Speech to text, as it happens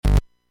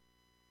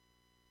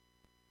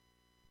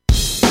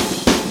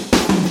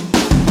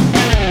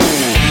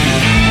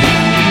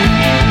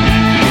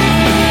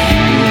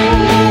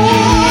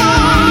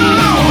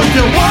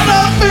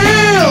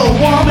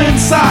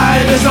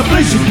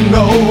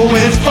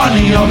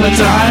funny all the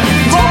time.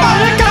 Oh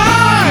my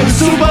God,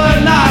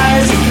 super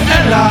nice.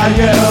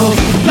 L-I-L,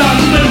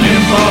 London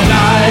Improv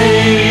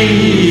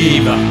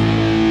Live.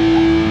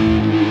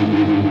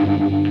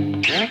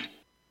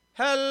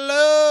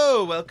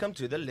 Hello, welcome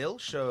to the Lil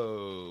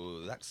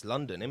Show. That's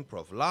London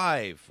Improv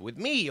Live with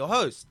me, your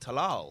host,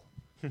 Talal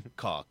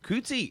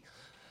Karkuti.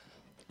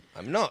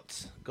 I'm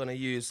not going to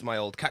use my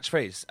old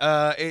catchphrase.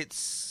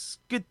 It's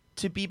good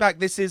to be back.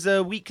 This is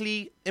a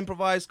weekly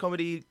improvised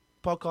comedy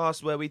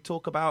podcast where we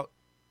talk about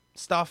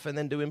stuff and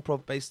then do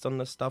improv based on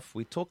the stuff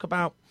we talk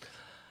about.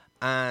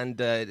 And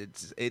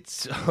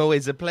it's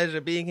always a pleasure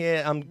being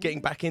here. I'm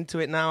getting back into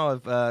it now.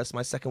 It's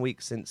my second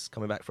week since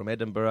coming back from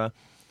Edinburgh.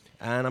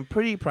 And I'm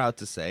pretty proud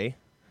to say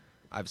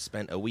I've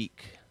spent a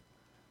week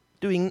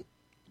doing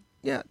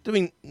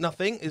nothing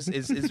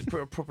is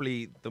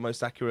probably the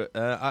most accurate.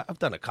 I've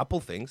done a couple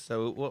things.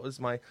 So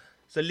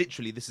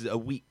literally this is a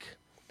week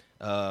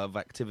of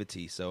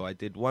activity. So I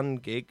did one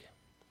gig.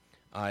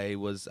 I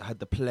had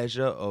the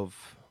pleasure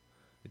of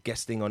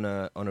guesting on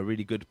a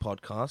really good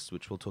podcast,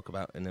 which we'll talk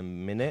about in a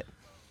minute.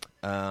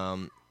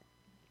 I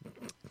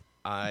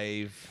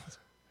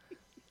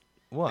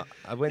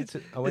went to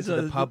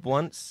the pub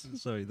once.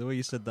 Sorry, the way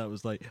you said that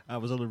was like I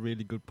was on a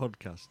really good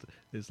podcast.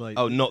 It's like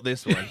not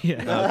this one. Yeah.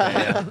 Okay,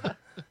 yeah.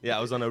 Yeah,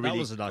 I was on a really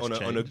was a nice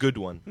on a good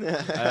one.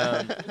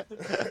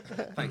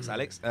 Thanks,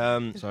 Alex.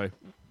 sorry.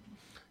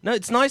 No,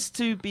 it's nice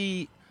to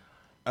be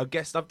a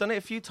guest. I've done it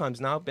a few times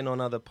now. I've been on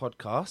other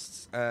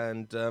podcasts,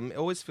 and it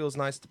always feels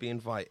nice to be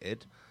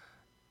invited.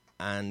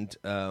 And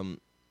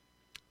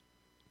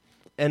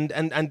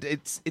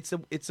it's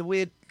a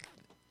weird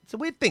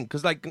thing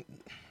because like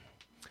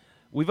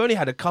we've only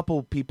had a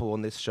couple people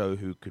on this show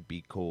who could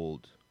be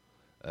called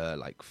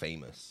like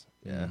famous,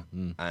 yeah,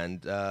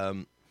 and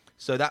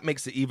so that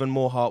makes it even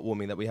more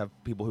heartwarming that we have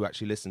people who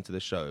actually listen to the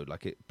show.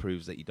 Like it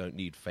proves that you don't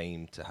need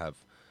fame to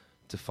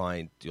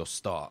find your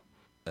start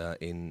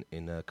in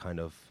a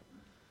kind of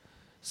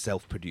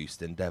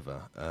self-produced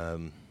endeavor.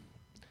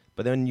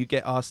 But then you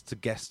get asked to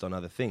guest on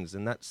other things,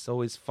 and that's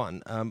always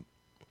fun.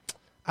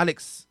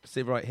 Alex,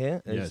 sit right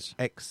here, is Yes.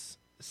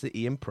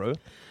 ex-City Impro.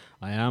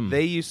 I am.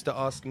 They used to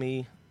ask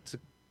me to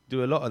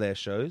do a lot of their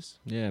shows.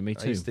 Yeah, me I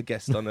too. used to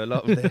guest on a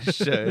lot of their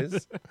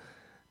shows.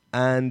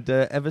 And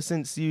ever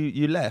since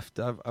you left,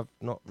 I've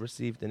not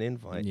received an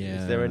invite.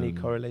 Yeah, Is there any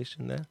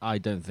correlation there? I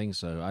don't think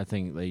so. I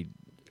think they.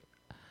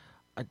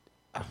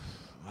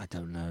 I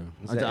don't know.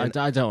 Is I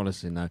that don't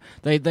honestly know.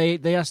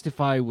 They asked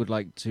if I would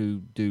like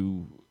to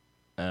do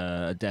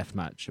a death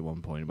match at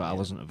one point, but I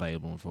wasn't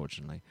available,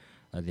 unfortunately.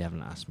 They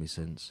haven't asked me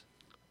since.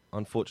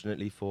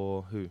 Unfortunately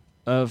for who?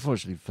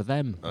 Fortunately for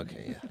them.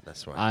 Okay, yeah,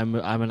 that's right. I'm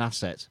an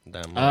asset.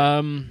 Damn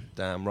right.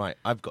 Damn right.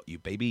 I've got you,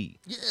 baby.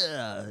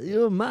 Yeah,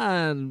 you're a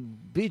man,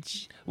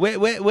 bitch.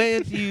 Where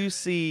do you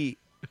see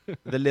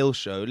the Lil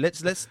Show?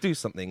 Let's do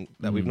something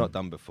that we've not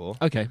done before.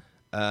 Okay.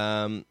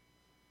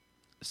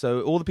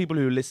 So all the people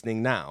who are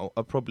listening now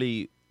are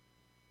probably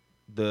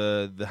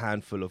the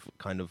handful of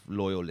kind of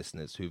loyal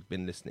listeners who've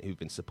been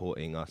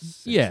supporting us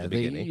since the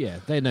beginning.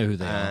 They know who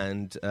they are.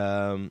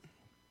 And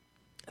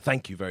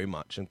thank you very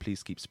much, and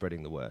please keep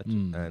spreading the word.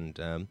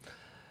 And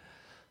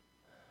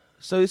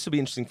so this will be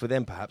interesting for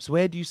them, perhaps.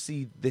 Where do you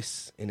see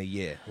this in a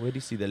year? Where do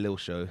you see the Lil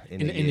Show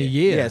in a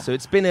year? Yeah, so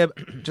it's been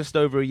just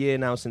over a year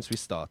now since we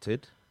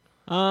started,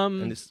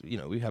 and it's,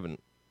 we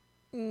haven't.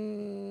 I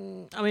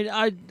mean,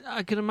 I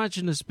can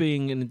imagine us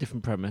being in a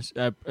different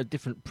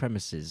different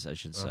premises, I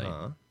should say.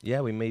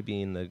 Yeah, we may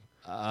be in the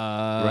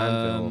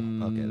Granville.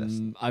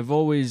 Okay, I've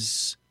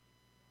always,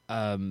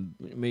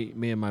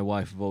 me and my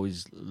wife have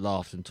always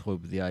laughed and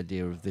toyed with the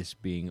idea of this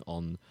being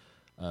on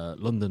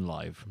London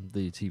Live,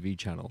 the TV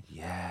channel.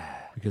 Yeah,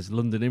 because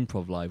London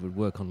Improv Live would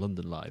work on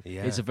London Live.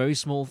 Yeah. It's a very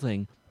small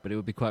thing, but it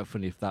would be quite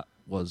funny if that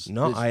was.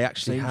 No, this I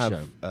actually same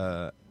have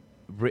show.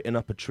 Written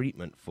up a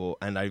treatment for,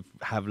 and I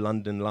have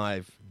London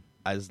Live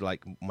as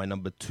like my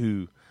number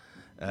 2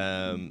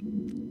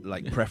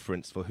 like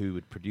preference for who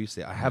would produce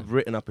it. I have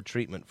written up a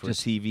treatment for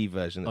Just a TV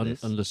version of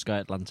this. Under Sky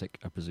Atlantic,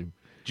 I presume.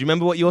 Do you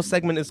remember what your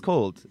segment is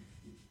called?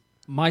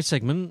 My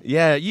segment?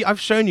 Yeah,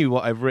 I've shown you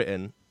what I've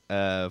written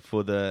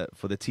for the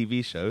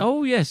TV show.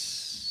 Oh,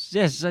 yes,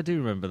 I do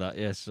remember that.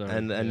 Yes, sorry.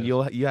 and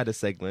yes. you had a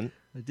segment.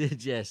 I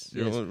did, yes. Do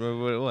you remember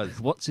what it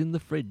was? What's in the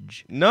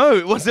fridge? No,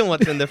 it wasn't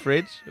what's in the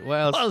fridge. What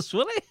else?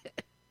 Was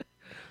it?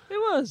 It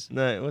was.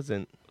 No, it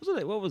wasn't. Wasn't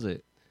it? What was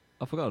it?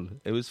 I forgot.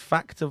 It was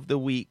Fact of the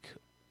Week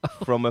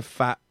from a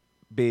fat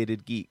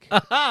bearded geek.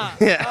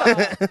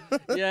 Yeah,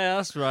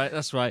 that's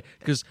right.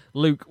 Because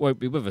Luke won't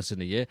be with us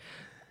in a year.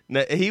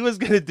 No, he was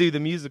going to do the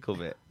musical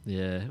bit.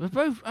 Yeah, we're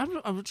both.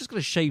 I'm just going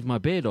to shave my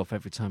beard off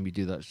every time you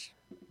do that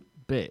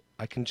bit.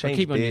 I can change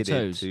keep it on your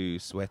bearded toes. to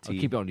sweaty. I'll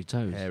keep it on your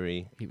toes.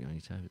 Hairy. Keep it on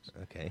your toes.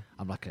 Okay.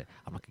 I'm like a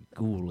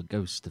ghoul, a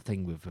ghost, a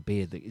thing with a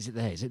beard. Is it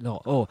there? Is it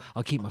not? Oh,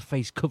 I'll keep my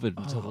face covered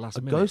until the last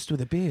a minute. ghost with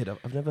a beard.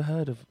 I've never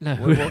heard of. No,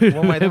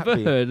 what might that never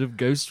be? heard of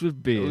ghosts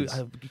with beards.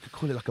 You could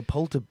call it like a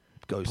poltergeist.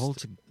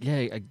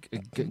 A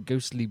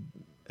ghostly.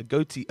 A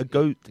goatee. A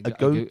goatee. A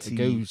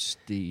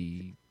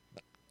ghosty.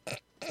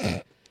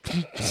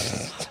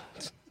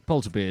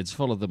 Polterbeards.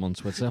 Follow them on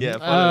Twitter. Yeah,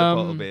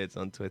 follow the Polterbeards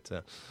on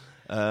Twitter.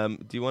 Do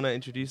you want to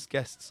introduce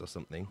guests or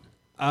something?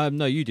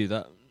 No, you do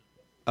that.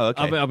 Oh,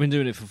 okay. I've been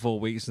doing it for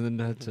 4 weeks and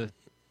then had to...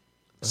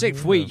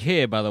 6th week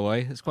here, by the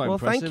way. It's quite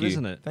impressive, thank you.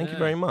 isn't it? Thank you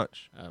very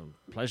much.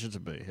 Pleasure to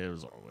be here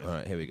as always. All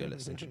right, here we go.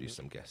 Let's introduce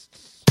some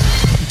guests.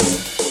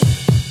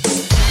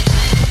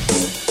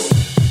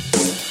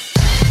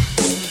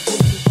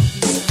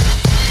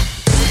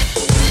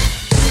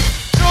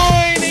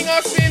 Joining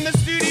us in the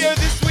studio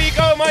this week,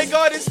 oh my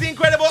God, it's the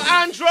incredible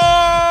Androb!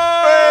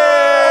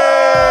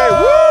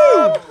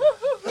 Woo!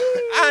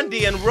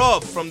 Andy and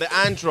Rob from the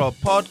Androb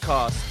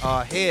podcast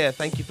are here.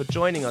 Thank you for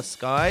joining us,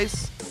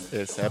 guys.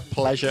 It's a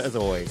pleasure as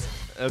always.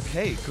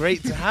 Okay,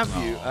 great to have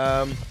you.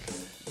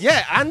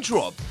 Yeah,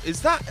 Androb.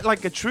 Is that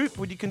like a troupe?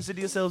 Would you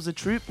consider yourselves a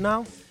troupe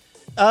now?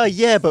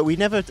 Yeah, but we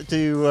never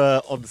do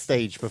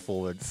on-stage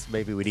performance.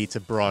 Maybe we need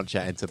to branch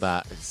out into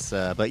that.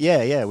 But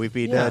yeah, we've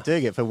been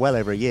doing it for well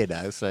over a year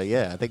now. So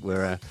yeah, I think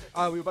we're...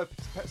 We were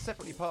both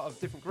separately part of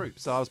different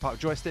groups. So I was part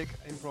of Joystick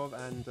Improv,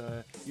 and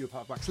you were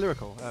part of Wax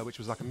Lyrical, which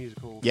was like a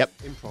musical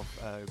improv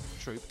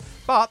troupe.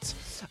 But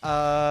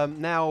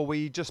now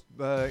we just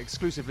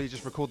exclusively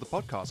just record the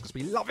podcast because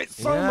we love it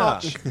so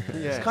much.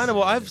 It's kind of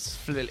what I've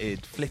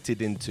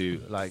flitted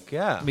into. Like,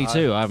 Me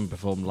too. I haven't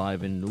performed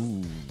live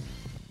in...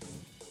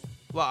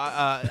 Well,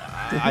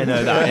 I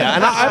know that, yeah.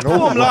 And I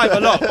perform live a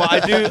lot, but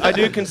I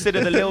do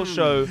consider the Lil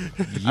Show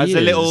as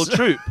a little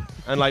troupe.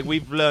 And like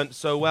we've learnt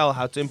so well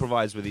how to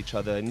improvise with each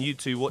other. And you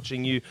two,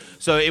 watching you.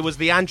 So it was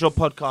the Androb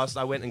podcast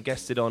I went and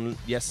guested on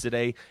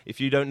yesterday. If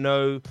you don't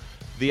know,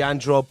 the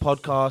Androb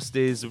podcast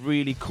is a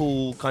really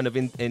cool kind of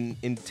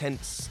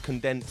intense,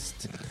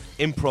 condensed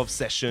improv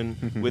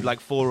session with like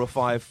 4 or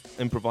 5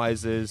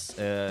 improvisers.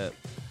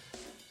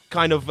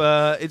 Kind of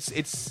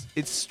it's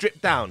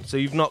stripped down, so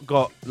you've not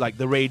got like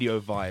the radio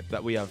vibe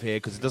that we have here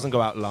because it doesn't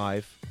go out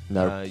live.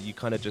 No, you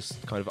kind of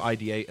just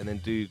ideate and then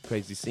do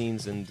crazy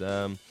scenes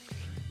and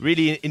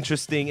really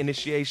interesting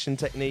initiation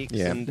techniques.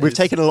 Yeah, and we've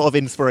taken a lot of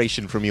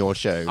inspiration from your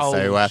show,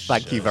 so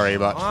thank you very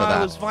much for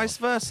that. It was vice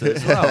versa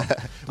as well.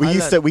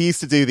 we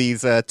used to do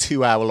these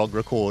 2-hour-long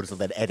records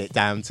and then edit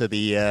down to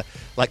the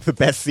like the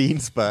best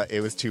scenes, but it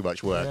was too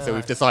much work. So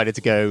we've decided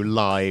to go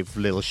live,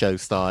 little show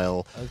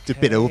style, do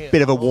a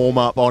bit of a warm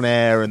up on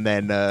air, and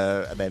then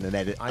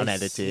an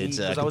unedited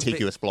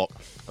contiguous block.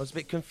 I was a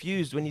bit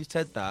confused when you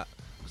said that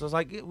because I was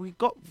like, we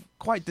got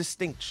quite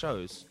distinct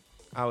shows,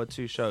 our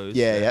 2 shows.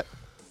 Yeah.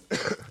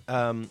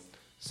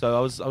 So I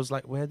was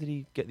like, where did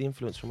he get the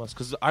influence from us?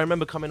 Because I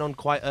remember coming on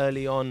quite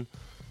early on.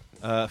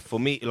 For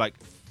me, like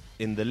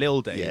in the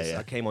Lil days,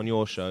 I came on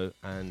your show,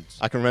 and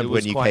I can remember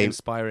when you came.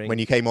 Inspiring. When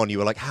you came on, you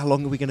were like, "How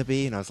long are we going to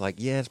be?" And I was like,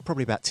 "Yeah, it's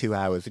probably about 2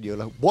 hours." And you were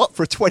like, "What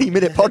for a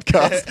 20-minute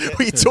podcast?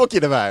 What are you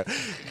talking about?"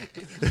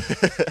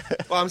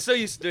 Well, I'm so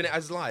used to doing it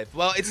as live.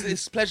 Well, it's a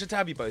pleasure to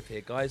have you both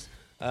here, guys.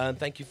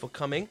 Thank you for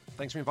coming.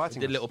 Thanks for inviting us.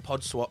 We did a little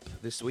pod swap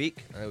this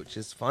week, which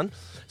is fun.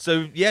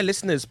 So, yeah,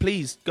 listeners,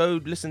 please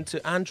go listen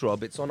to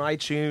Androb. It's on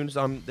iTunes.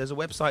 There's a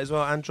website as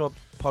well,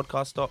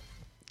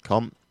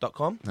 androbpodcast.com.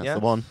 That's the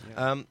one.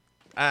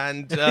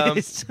 And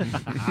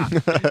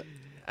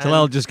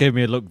Talal just gave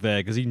me a look there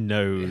because he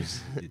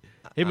knows.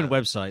 Him and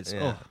websites.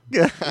 Yeah. He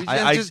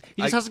just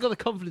hasn't got the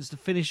confidence to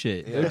finish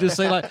it. He'll just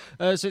say like,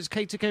 so it's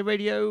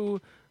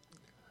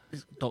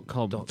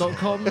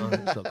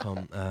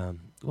k2kradio.com.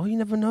 Well, you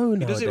never know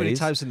nowadays. He does it when he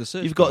types in the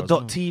search. You've got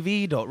bar as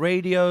 .tv,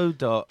 .radio,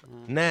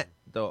 .net,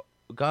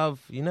 .gov.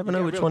 You never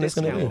know which one it's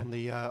going to be.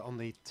 On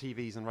the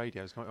TVs and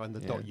radios and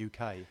the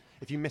 .uk.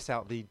 If you miss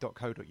out the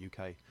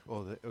 .co.uk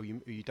or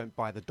you don't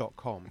buy the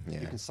 .com,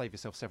 you can save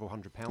yourself several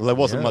 £100. Well, there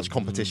wasn't much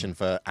competition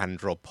for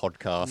Androb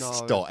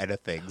podcast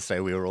anything,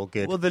 so we were all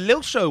good. Well, the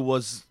Lil Show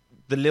was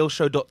the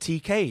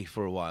lilshow.tk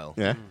for a while.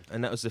 Yeah.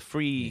 And that was a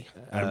free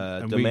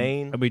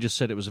domain. And we just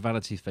said it was a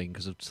vanity thing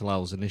because of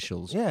Talal's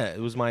initials. Yeah, it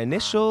was my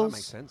initials. That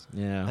makes sense.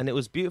 Yeah. And it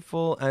was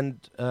beautiful. And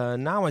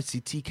now I see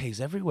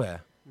TKs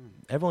everywhere.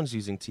 Everyone's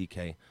using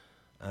TK.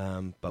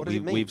 But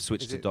we've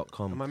switched to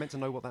 .com. Am I meant to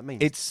know what that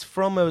means? It's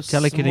from a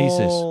telekinesis.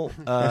 Small,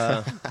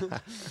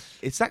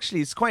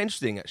 it's quite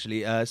interesting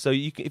actually. So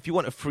you can, if you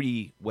want a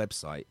free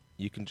website,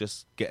 you can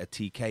just get a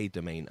TK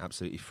domain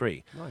absolutely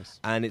free. Nice.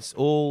 And it's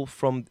all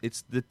from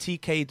the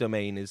TK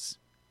domain is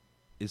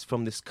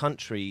from this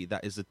country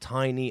that is a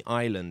tiny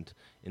island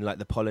in like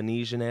the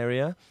Polynesian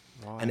area,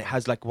 and it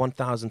has like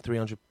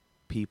 1,300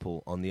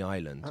 people on the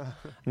island.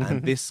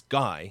 And this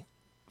guy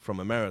from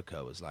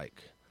America was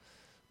like,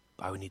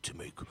 I need to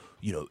make,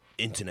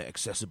 internet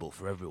accessible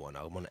for everyone.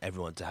 I want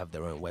everyone to have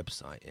their own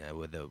website,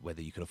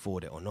 whether you can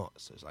afford it or not.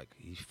 So it's like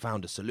he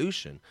found a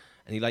solution,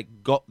 and he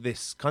like got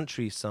this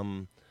country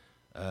some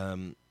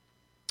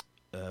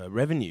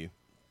revenue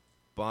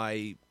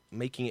by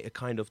making it a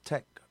kind of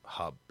tech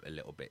hub a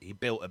little bit. He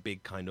built a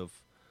big kind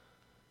of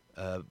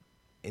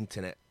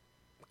internet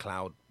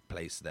cloud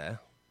place there,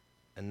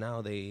 and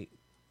now they're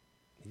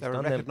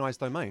a recognised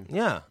domain.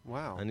 Yeah.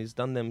 Wow. And he's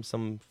done them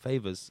some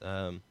favours.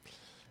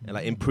 And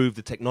like improve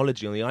the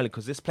technology on the island,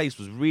 because this place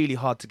was really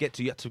hard to get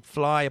to. You had to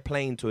fly a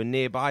plane to a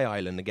nearby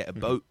island and get a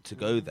boat to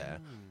go there.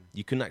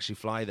 You couldn't actually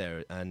fly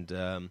there,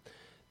 and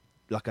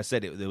like I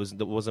said, there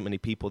wasn't many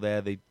people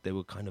there. They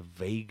were kind of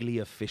vaguely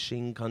a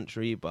fishing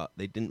country, but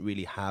they didn't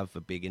really have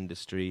a big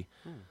industry.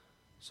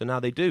 So now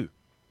they do.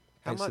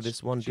 How Thanks much to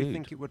this one do you dude.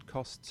 think it would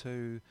cost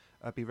to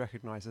be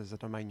recognised as a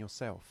domain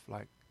yourself,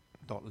 like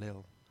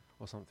 .lil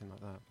or something like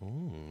that?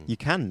 You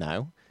can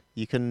now.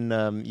 You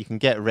can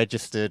get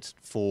registered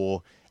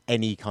for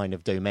any kind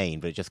of domain,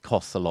 but it just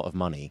costs a lot of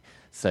money.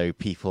 So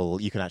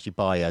you can actually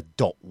buy a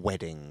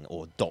 .wedding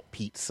or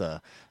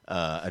 .pizza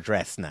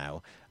address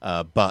now,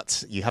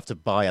 but you have to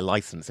buy a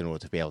license in order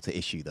to be able to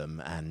issue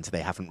them, and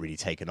they haven't really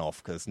taken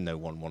off because no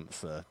one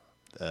wants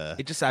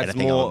it just adds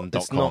anything more. on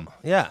It's .com.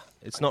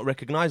 it's not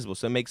recognizable,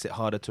 so it makes it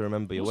harder to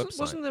remember your website.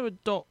 Wasn't there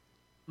a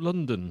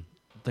 .London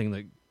thing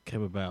that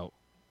came about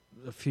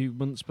a few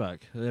months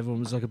back? Everyone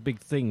was like a big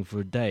thing for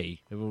a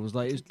day. Everyone was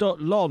like, it's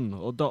 .lon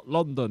or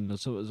 .london or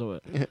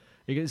something.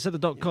 Instead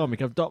of .com, you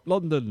can have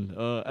 .london,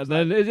 and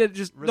then it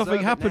just nothing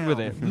it happened with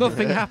now. it.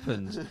 Nothing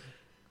happens.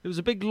 It was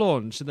a big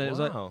launch, and then it was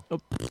like Wow.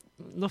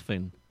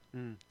 nothing.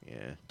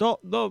 Yeah.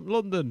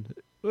 London.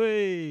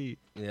 Whee!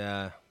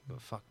 Yeah, but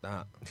fuck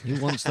that.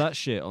 Who wants that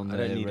shit on I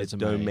their don't need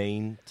resume? a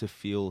domain to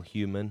feel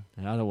human.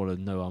 And I don't want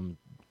to know I'm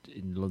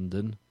in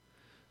London,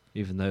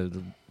 even though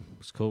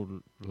it's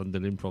called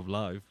London Improv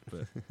Live.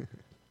 But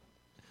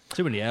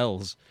too many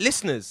L's.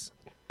 Listeners,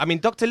 I mean,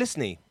 Dr.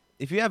 Listening,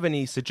 if you have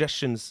any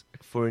suggestions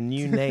for a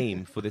new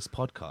name for this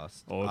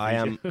podcast, Or if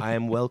I you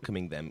am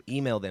welcoming them.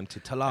 Email them to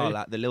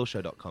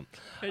talal@thelilshow.com.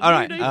 A All new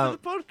right. name for the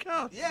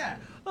podcast. Yeah.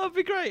 That'd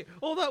be great.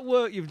 All that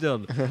work you've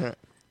done.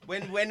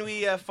 When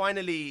we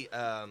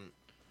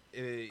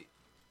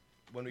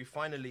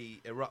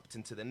finally erupt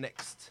into the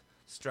next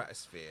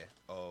stratosphere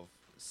of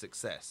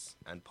success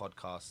and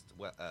podcast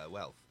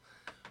wealth,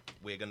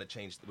 we're gonna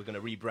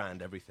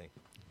rebrand everything.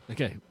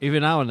 Okay,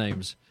 even our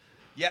names.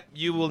 Yep,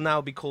 you will now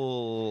be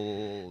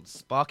called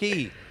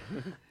Sparky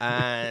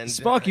and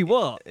Sparky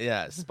what?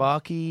 Yeah,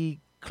 Sparky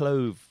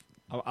Clove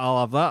I'll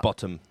have that.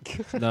 Bottom.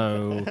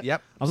 No.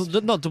 Yep, I'm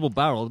not double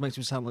barreled. It makes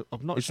me sound like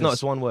obnoxious. it's not.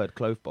 It's one word.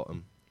 Clove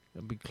Bottom.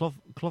 It'd be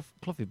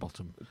clovey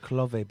bottom.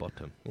 Clove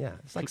Bottom. Yeah,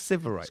 it's like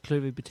Siverite. It's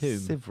clovey batoom.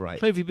 Siverite.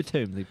 Clovey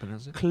batoom, they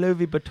pronounce it.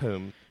 Clovey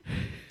Bottom.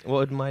 What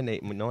would my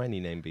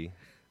name be?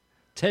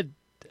 Ted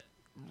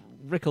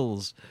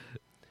Rickles.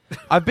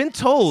 I've been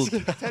told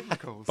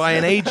Technicals. by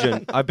an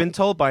agent. I've been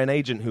told by an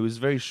agent who was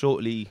very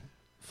shortly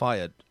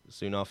fired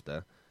soon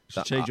after.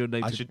 Should that change your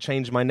name I to- should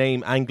change my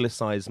name,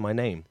 anglicize my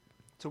name.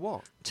 To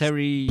what?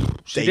 Terry.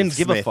 She Dave didn't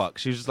give a Smith. fuck.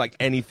 She was just like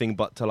anything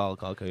but Talal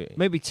Kalkuti.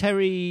 Maybe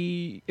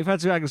Terry. If I had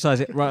to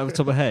anglicise it right off the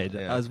top of my head,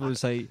 Yeah. I was going to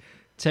say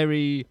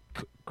Terry.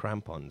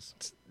 Crampons.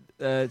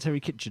 Terry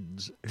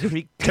Kitchens.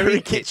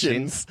 Terry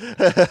Kitchens.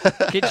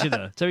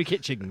 Kitchener. Terry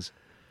Kitchings.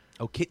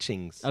 Oh,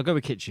 Kitchings. I'll go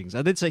with Kitchings.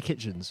 I did say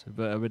Kitchens,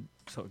 but I would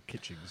sort of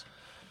Kitchings.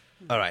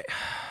 All right.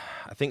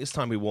 I think it's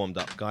time we warmed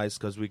up, guys,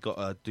 because we got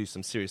to do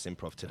some serious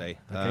improv today.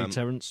 Okay,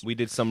 Terence. We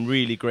did some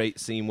really great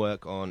scene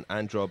work on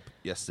Androb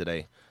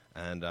yesterday,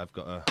 and I've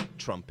got a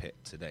trumpet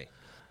today.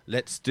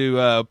 Let's do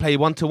play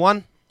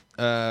 1-to-1.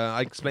 I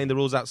explained the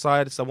rules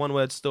outside. It's a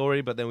one-word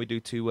story, but then we do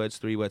 2 words,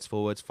 3 words,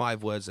 4 words,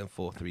 5 words, and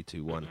 4, 3,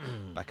 2, 1.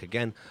 Back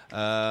again.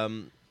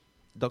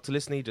 Dr.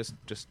 Listening, just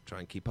try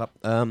and keep up.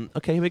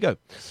 Okay, here we go.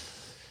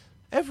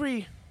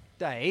 Every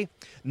day,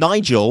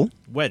 Nigel,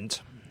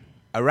 Went.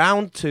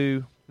 around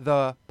to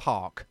The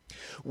park.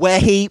 where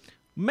he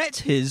Met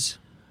his.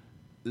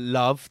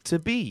 love to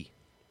be.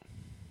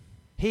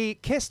 He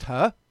kissed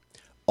her.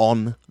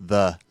 on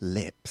the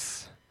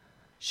lips.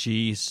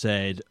 She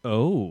said,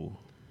 "Oh,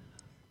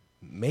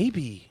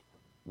 Maybe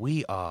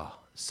we are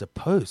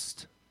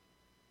supposed.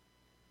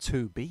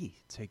 To be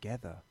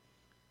together.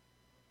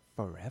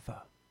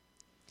 Forever.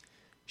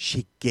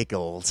 She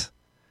giggled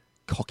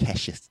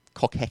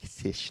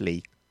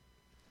coquettishly.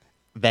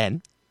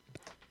 Then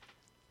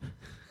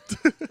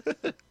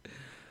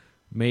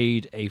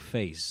made a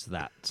face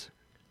that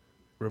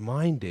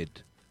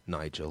Reminded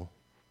Nigel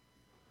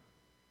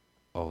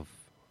of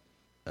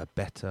a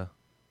better.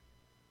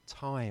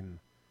 Time.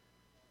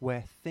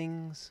 Where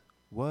things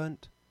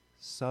weren't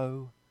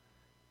so.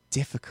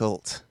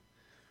 difficult,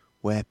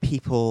 where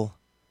people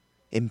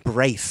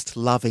embraced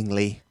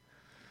lovingly.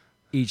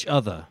 each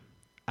other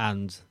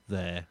and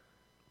their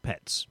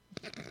pets."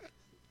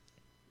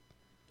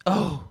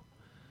 Oh,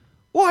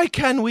 why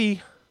can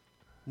we?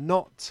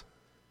 Not.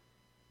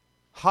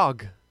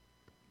 Hug.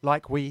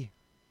 Like we.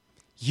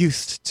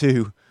 Used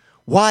to.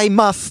 Why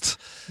must?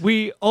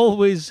 We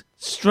always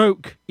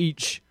stroke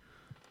each.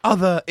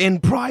 Other in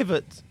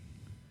private.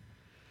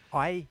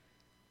 I.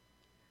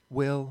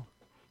 Will.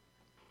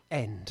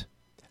 End.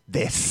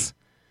 This.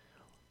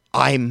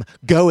 I'm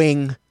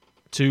going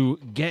To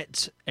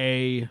get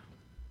a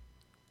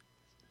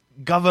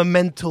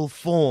Governmental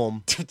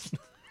form.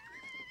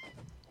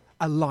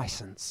 A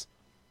license.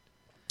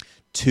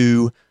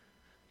 to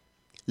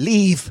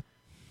leave.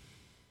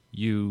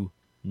 you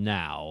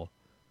now.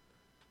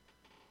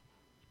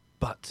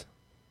 But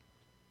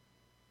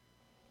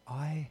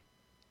I.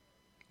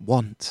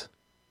 Want.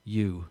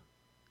 You.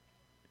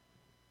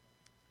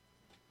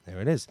 There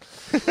it is.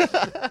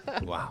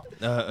 Wow.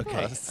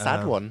 Okay. That's a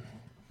sad one.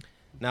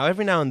 Now,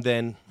 every now and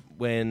then,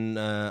 when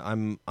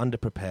I'm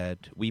underprepared,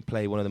 we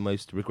play one of the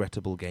most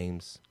regrettable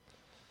games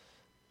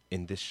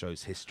in this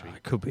show's history.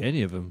 It could be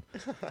any of them.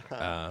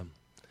 No,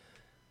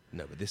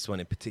 but this one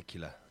in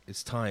particular.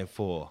 It's time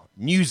for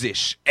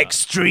Newsish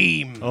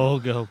Extreme. Oh,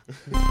 go.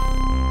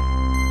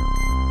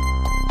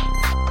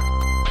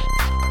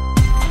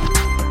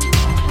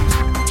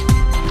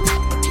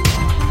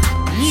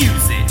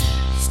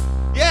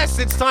 Yes,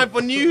 it's time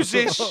for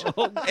Newsish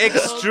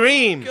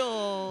Extreme.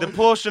 The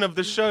portion of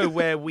the show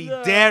where we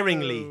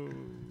daringly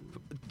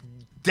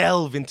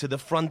delve into the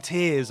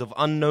frontiers of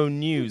unknown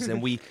news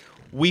and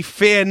we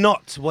fear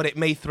not what it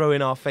may throw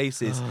in our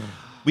faces.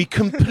 We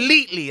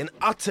completely and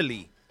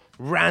utterly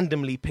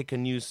randomly pick a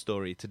news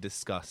story to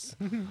discuss.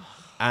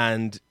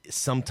 And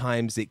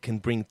sometimes it can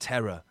bring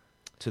terror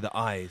to the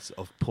eyes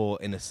of poor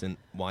innocent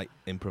white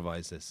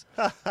improvisers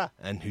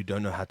and who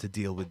don't know how to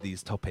deal with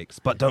these topics.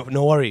 But don't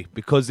worry,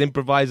 because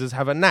improvisers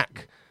have a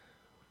knack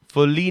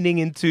for leaning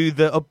into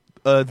the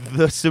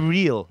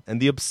surreal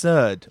and the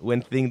absurd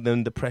when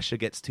the pressure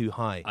gets too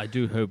high. I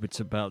do hope it's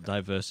about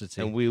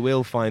diversity. And we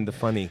will find the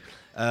funny.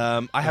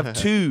 I have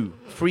 2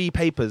 free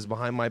papers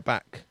behind my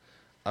back.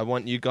 I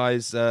want you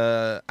guys,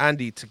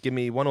 Andy, to give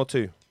me 1 or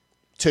 2.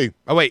 2.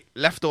 Oh, wait,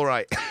 left or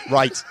right?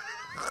 Right.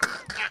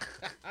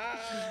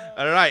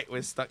 All right,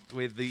 we're stuck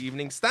with the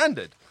Evening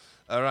Standard.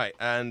 All right,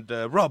 and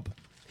Rob.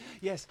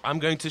 Yes. I'm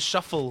going to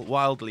shuffle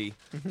wildly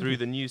through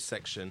the news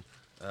section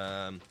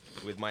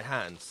with my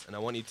hands, and I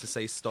want you to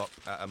say stop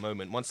at a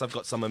moment. Once I've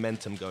got some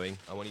momentum going,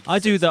 I want you to I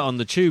say do that stop. on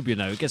the tube, you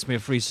know. It gets me a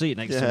free seat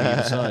next to me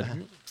either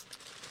side.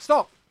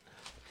 Stop.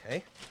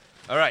 Okay.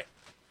 All right.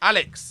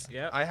 Alex,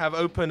 Yep. I have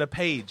open a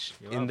page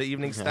in the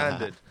Evening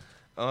Standard.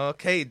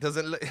 Okay,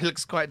 it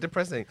looks quite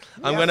depressing.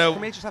 I'm Can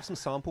going we just have some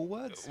sample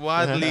words? to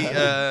wildly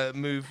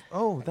move.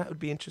 Oh, that would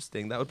be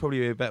interesting. That would probably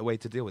be a better way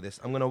to deal with this.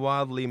 I'm going to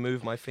wildly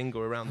move my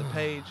finger around the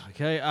page.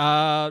 Okay,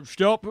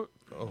 stop.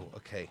 Oh,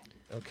 okay.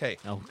 Okay.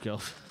 Oh,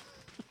 God.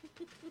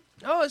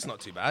 Oh, it's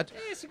not too bad.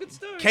 Yeah, it's a good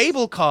story.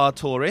 Cable car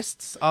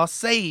tourists are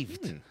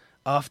saved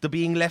after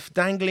being left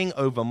dangling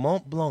over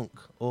Mont Blanc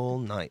all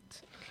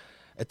night.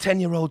 A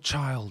 10-year-old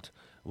child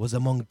was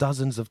among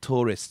dozens of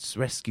tourists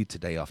rescued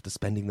today after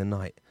spending the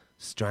night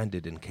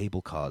stranded in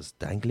cable cars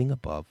dangling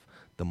above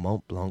the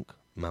Mont Blanc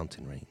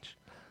mountain range.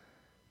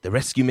 The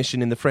rescue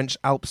mission in the French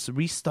Alps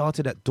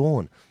restarted at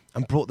dawn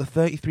and brought the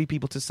 33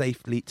 people to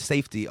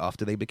safety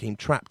after they became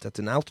trapped at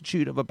an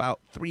altitude of about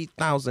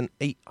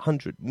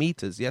 3,800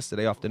 meters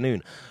yesterday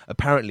afternoon,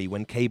 apparently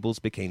when cables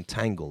became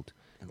tangled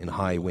in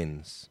high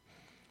winds.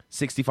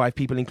 65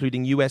 people,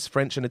 including US,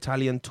 French and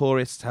Italian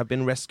tourists, have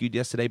been rescued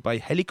yesterday by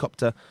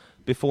helicopter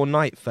before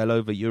night fell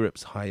over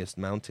Europe's highest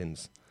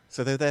mountains.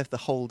 So they're there the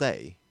whole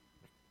day?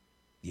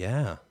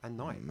 Yeah. And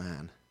night. Oh,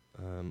 man.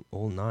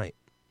 All night.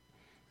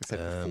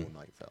 Except before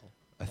night fell.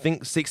 I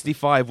think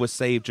 65 were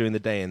saved during the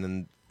day and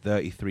then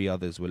 33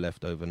 others were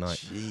left overnight.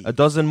 Jeez. A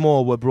dozen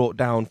more were brought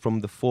down from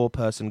the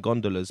 4-person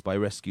gondolas by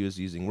rescuers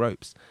using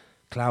ropes.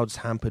 Clouds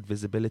hampered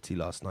visibility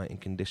last night in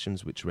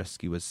conditions which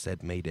rescuers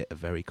said made it a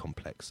very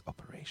complex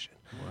operation.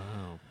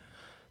 Wow.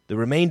 The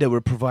remainder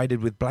were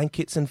provided with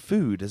blankets and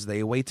food as they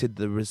awaited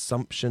the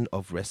resumption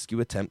of rescue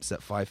attempts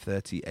at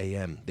 5:30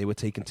 a.m. They were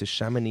taken to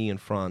Chamonix in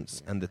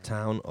France and the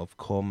town of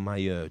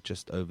Courmayeur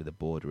just over the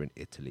border in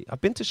Italy.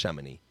 I've been to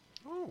Chamonix.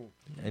 Oh.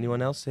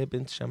 Anyone else here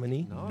been to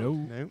Chamonix?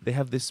 No. They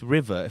have this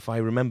river, if I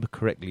remember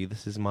correctly.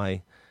 This is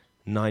my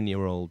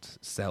 9-year-old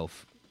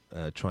self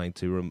trying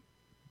to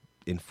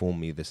inform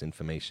me this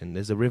information.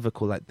 There's a river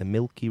called like the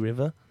Milky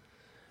River,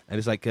 and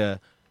it's like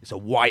it's a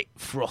white,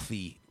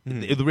 frothy.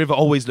 The river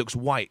always looks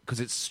white because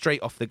it's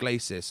straight off the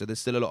glacier, so there's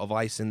still a lot of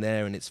ice in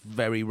there, and it's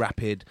very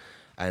rapid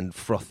and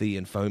frothy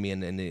and foamy,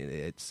 and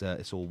it's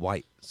all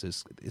white. So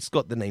it's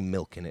got the name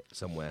Milk in it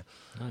somewhere.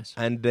 Nice.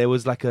 And there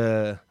was like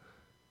a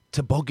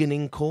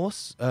tobogganing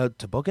course.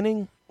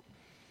 Tobogganing?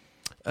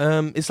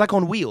 It's like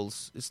on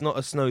wheels. It's not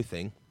a snow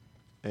thing.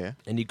 Yeah.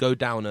 And you go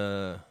down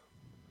a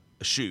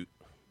chute,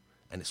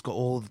 and it's got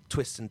all the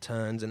twists and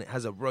turns, and it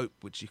has a rope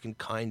which you can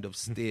kind of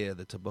steer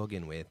the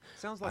toboggan with.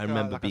 Sounds like I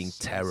remember like being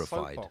a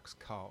terrified. soapbox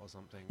cart or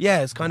something.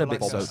 Yeah, it's kind of a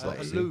bit Like a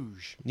soapboxy.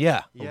 luge.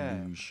 Yeah.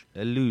 Yeah.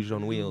 A luge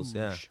on wheels,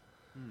 yeah.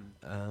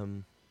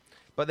 Luge.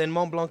 But then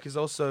Mont Blanc is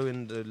also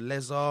in the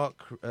Les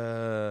Arcs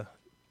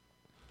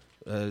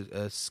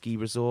ski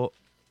resort.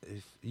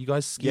 If you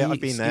guys ski? Yeah, I've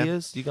been there.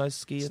 Skiers? Do you guys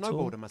ski at all?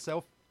 Snowboarder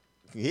myself.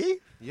 Yeah?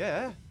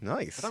 Yeah.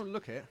 Nice. I don't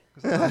look it.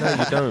 'Cause I'm No,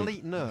 you a don't.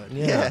 complete nerd.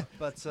 Yeah.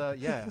 But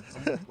yeah,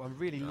 I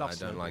really love I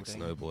don't like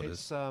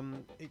snowboarders. It's,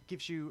 it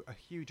gives you a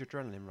huge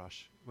adrenaline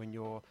rush when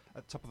you're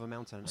at the top of a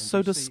mountain. And So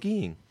you does see-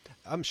 skiing.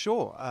 I'm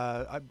sure.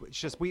 It's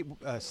just we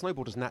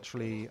snowboarders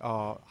naturally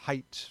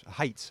hate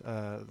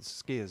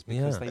skiers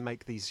because Yeah. they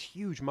make these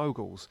huge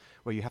moguls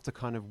where you have to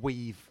kind of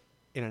weave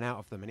in and out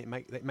of them, and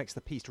it makes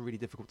the piste really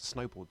difficult to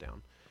snowboard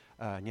down,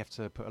 and you have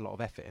to put a lot of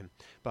effort in.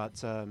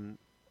 But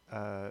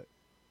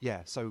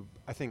yeah, so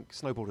I think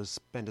snowboarders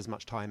spend as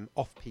much time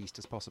off piste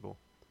as possible.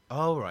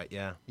 Oh, right,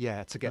 yeah.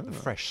 Yeah, to get the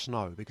fresh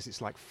snow, because it's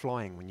like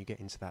flying when you get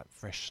into that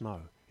fresh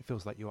snow. It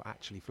feels like you're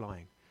actually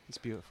flying. It's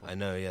beautiful. I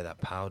know, yeah,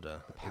 that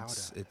powder. Powder.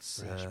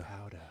 It's fresh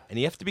powder. And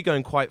you have to be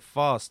going quite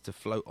fast to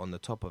float on the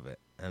top of it.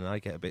 And I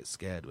get a bit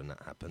scared when that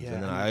happens. Yeah,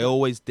 and then and I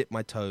always dip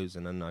my toes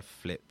and then I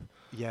flip.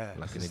 Yeah,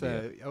 Like an because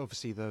idiot.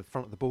 obviously the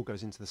front of the ball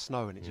goes into the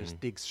snow and it just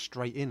digs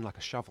straight in like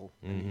a shovel,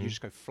 and you just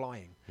go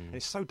flying. And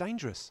it's so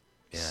dangerous.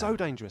 Yeah. So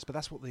dangerous, but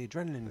that's what the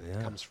adrenaline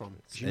Yeah. comes from.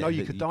 'Cause It's you know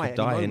you could die at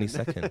any any moment.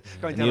 second.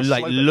 Going And down you're a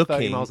like slope at 30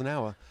 looking miles an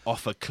hour.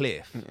 off a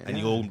cliff and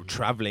you're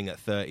traveling at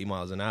 30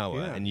 miles an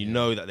hour Yeah. and you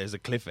know that there's a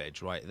cliff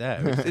edge right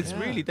there. It's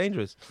really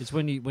dangerous. It's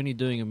when you're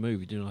doing a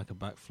move, you're doing like a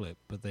backflip,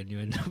 but then you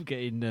end up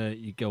getting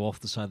you go off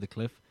the side of the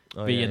cliff,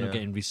 Oh, but you yeah, end up yeah.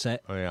 getting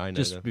reset. Oh, yeah, I know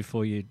Just that.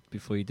 before you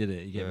did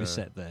it, you get Yeah.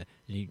 reset there,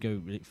 and you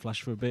go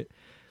flash for a bit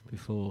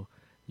before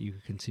you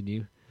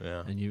continue,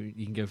 Yeah. and you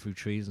can go through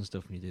trees and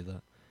stuff when you do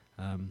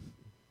that.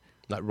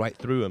 Like right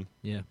through them.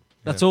 Yeah.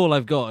 That's all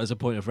I've got as a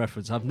point of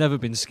reference. I've never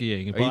been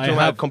skiing. Are But you I talking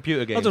have about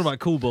computer games? I'm talking about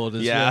cool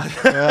boarders. Yeah.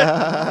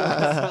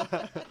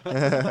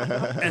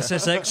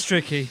 SSX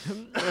tricky.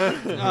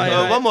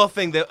 One more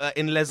thing. That,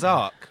 in Les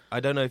Arcs, I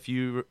don't know if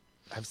you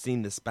have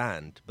seen this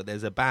band, but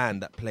there's a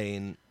band that play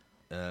in...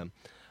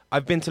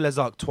 I've been to Les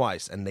Arcs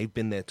twice, and they've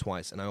been there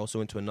twice. And I also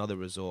went to another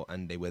resort,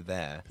 and they were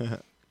there.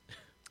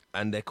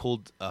 And they're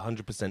called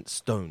 100%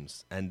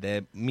 Stones. And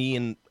they're me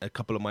and a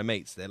couple of my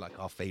mates. They're like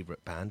our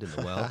favorite band in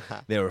the world.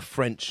 They're a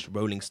French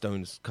Rolling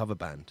Stones cover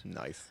band.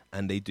 Nice.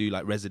 And they do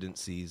like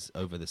residencies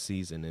over the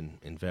season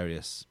in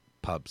various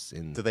pubs.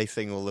 Do they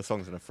sing all the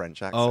songs in a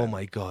French accent? Oh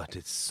my God,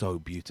 it's so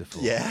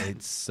beautiful. Yeah.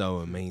 It's so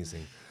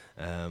amazing.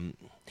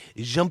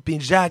 Jumping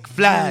Jack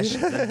Flash,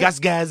 gas,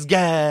 gas,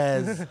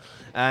 gas.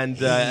 And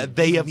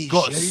they have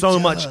got so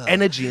much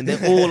energy, and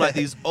they're all like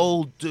these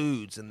old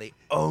dudes, and they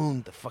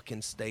own the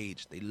fucking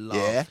stage. They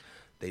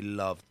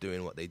love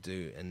doing what they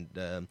do.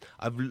 And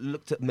I've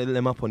looked at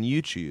them up on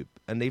YouTube,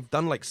 and they've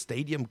done like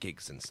stadium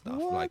gigs and stuff.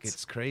 What? Like,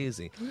 it's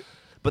crazy.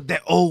 But they're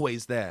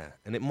always there,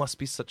 and it must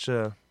be such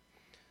a...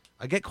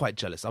 I get quite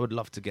jealous. I would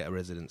love to get a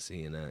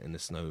residency in a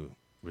snow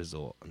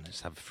resort and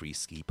just have a free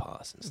ski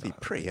pass and It'd stuff.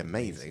 be pretty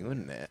amazing,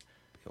 wouldn't it?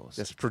 Be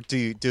awesome.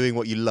 Just doing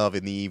what you love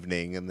in the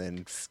evening and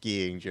then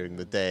skiing during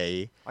the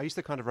day. I used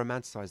to kind of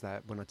romanticize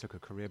that when I took a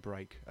career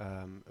break,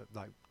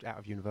 like out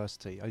of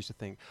university. I used to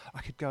think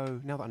I could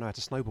go, now that I know how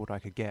to snowboard, I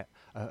could get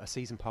a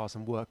season pass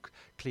and work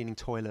cleaning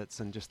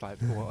toilets and just like,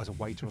 or as a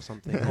waiter or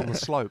something on the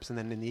slopes. And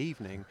then in the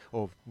evening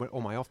or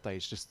on my off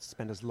days, just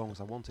spend as long as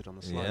I wanted on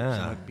the slopes. And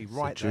Yeah, I'd be it's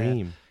right a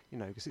dream. there. You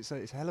know, because it's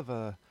a hell of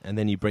a... And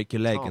then you break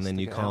your leg, task and then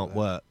to you get out can't there.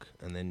 work,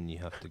 and then you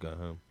have to go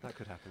home. That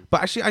could happen.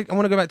 But actually, I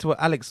want to go back to what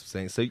Alex was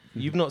saying. So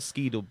you've not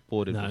skied or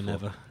boarded No, before?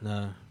 never.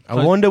 No. I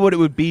wonder what it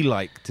would be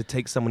like to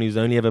take someone who's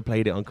only ever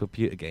played it on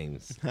computer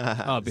games.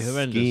 Oh, it'd be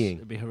horrendous. Skiing.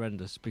 It'd be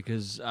horrendous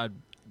because I'd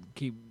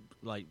keep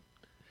like.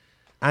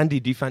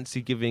 Andy, do you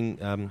fancy giving...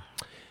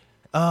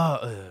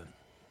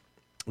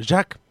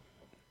 Jacques?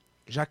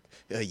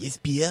 Yes,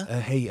 Pierre?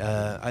 Hey,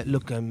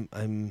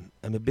 I'm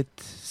a bit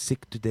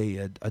sick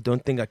today. I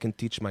don't think I can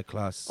teach my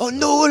class. Oh,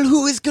 Noel,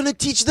 who is going to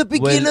teach the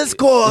beginner's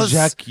Well, course?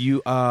 Jacques,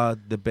 you are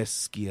the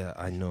best skier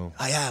I know.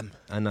 I am.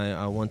 And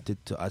I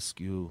wanted to ask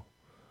you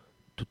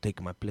to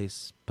take my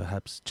place,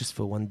 perhaps just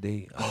for one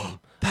day.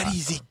 That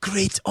is a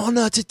great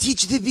honor to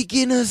teach the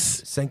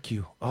beginners. Thank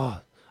you.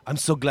 Oh, I'm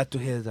so glad to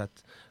hear that.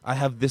 I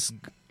have this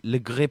le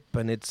grip,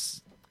 and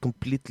it's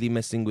completely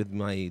messing with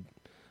my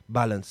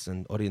balance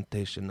and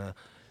orientation.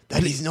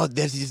 That is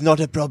not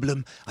a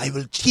problem. I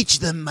will teach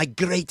them my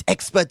great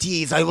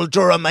expertise. I will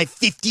draw on my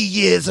 50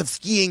 years of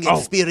skiing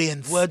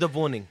experience. Word of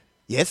warning.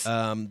 Yes?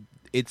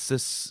 It's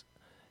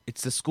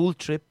a school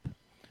trip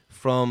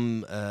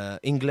from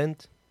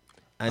England,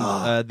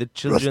 and the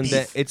children roast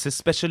there. beef. It's a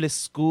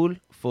specialist school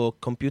for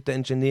computer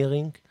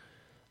engineering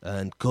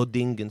and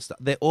coding and stuff.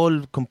 They're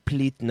all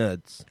complete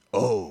nerds.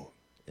 Oh.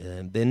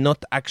 They're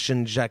not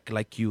action Jack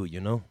like you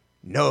know.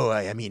 No,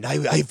 I mean,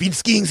 I've been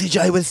skiing since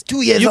I was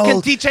 2 years old. You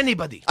can teach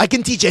anybody. I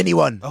can teach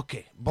anyone.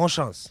 Okay, bon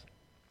chance.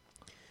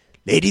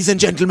 Ladies and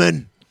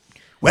gentlemen,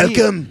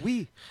 welcome.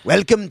 Oui.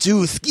 Welcome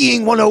to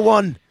Skiing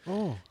 101.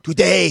 Oh.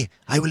 Today,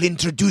 I will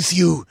introduce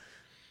you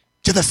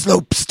to the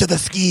slopes, to the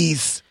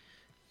skis.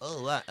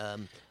 Oh,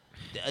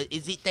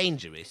 is it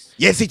dangerous?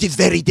 Yes, it is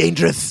very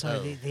dangerous.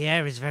 So the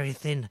air is very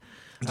thin.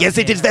 Yes,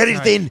 it is very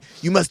thin.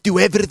 You must do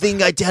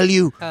everything I tell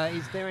you.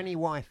 Is there any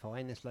Wi-Fi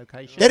in this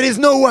location? There is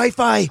no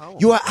Wi-Fi. Oh.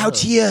 You are out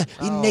here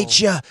in Oh.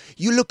 nature.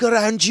 You look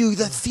around you,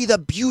 see the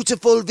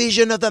beautiful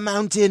vision of the Do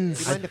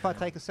mountains. you mind if I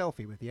take a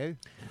selfie with you?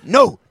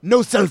 No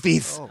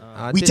selfies.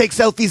 Oh. We take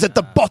selfies at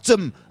the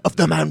bottom of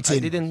the I mountain.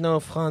 didn't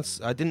know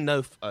France. I didn't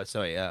know.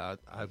 Sorry, I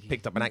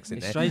picked up an accent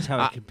It's there. strange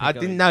how it can pick I up-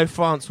 didn't know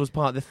France was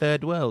part of the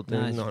third world.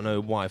 No, There's it's- not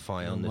no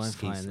Wi-Fi on the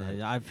Wi-Fi skis. in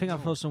there. I think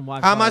I saw some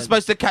Wi-Fi. How am I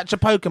supposed to catch a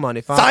Pokemon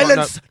if I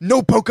Silence!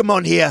 No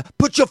Pokemon here.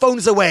 Put your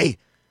phones away.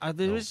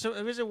 There is a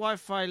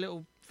Wi-Fi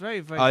little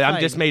very very. I'm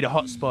faint. just made a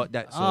hotspot.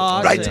 That's Oh,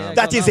 all. I Right, see. I that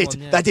got is that it.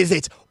 one, yeah. That is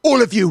it.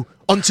 All of you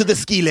onto the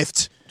ski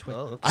lift. Oh,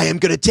 okay. I am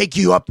going to take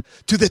you up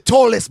to the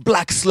tallest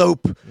black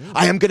slope.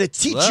 I am going to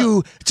teach Wow.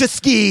 you to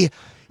ski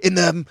in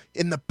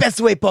the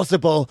best way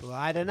possible. Well,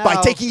 I don't know.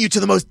 By taking you to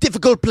the most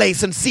difficult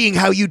place and seeing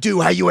how you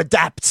do, how you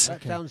adapt.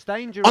 That sounds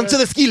dangerous. Onto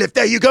the ski lift.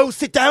 There you go.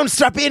 Sit down,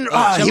 strap in.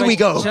 Here we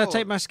go. Shall I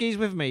take my skis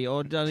with me,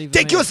 or do I leave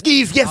them Take your here?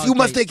 skis. Yes, you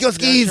must take your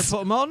Should I skis. put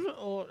them on,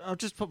 or I'll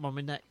just put them on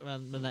my neck,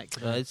 around my neck.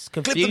 It's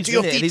them confusing. to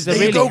your Isn't it? feet. These are There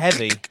you really go.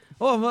 heavy.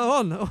 Oh, I'm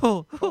on.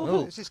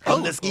 Oh. This is On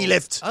cool. the ski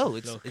lift. Oh,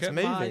 it's at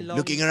my moving. long-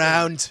 Looking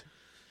around.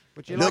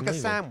 Would you Look. like a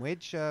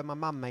sandwich? My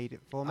mum made it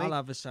for me. I'll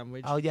have a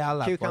sandwich. Oh yeah, I'll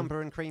have one.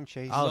 Cucumber and cream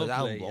cheese. Oh,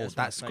 Lovely. that's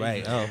That's my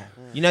great. favourite.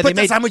 Oh, you know Put they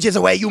the made. sandwiches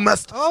away. You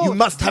must have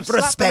slapped them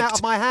out respect.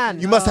 of my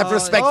hand. You must have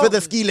respect for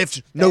the ski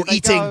lift. No There they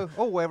eating. go.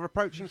 Oh, we're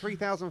approaching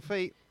 3,000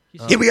 feet.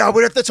 Here we are.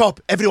 We're at the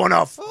top. Everyone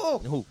off.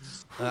 Oh,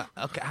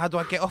 okay, how do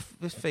I get off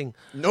this thing?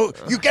 No,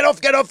 you get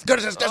off. Just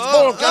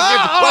fall. Just work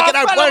it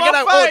out. Work it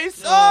out.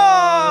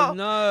 Oh,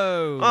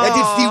 no. That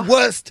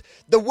is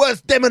the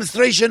worst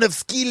demonstration of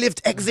ski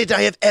lift exit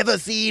I have ever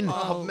seen.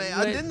 Oh man,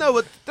 I didn't know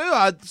what to do.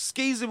 I had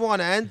skis in one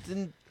hand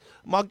and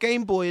my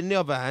Game Boy in the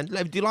other hand.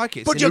 Do you like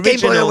it? It's Put an your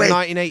Game Boy original away.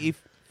 1980.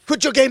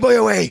 Put your Game Boy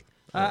away.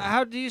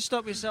 How do you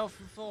stop yourself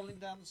from falling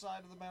down the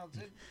side of the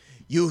mountain?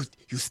 You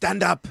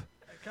stand up.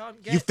 I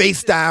can't get You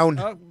face down.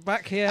 Oh,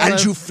 back here. And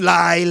hello. you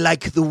fly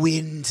like the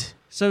wind.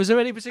 So, is there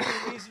any particular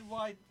reason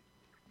why?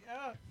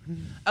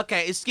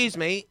 Okay, excuse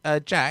me,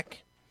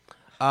 Jack.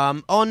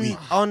 On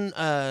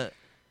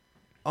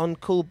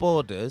Cool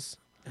Borders,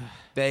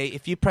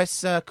 if you press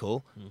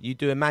circle, you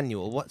do a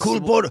manual. What's Cool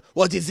border.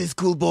 What is this,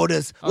 Cool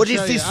Borders? I'll What is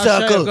show this you. I'll show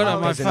you. circle? I've got it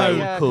on my There's phone.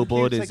 no Cool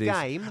Borders computer is-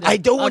 game. I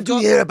don't want I've to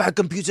got- hear about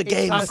computer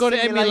games. I've got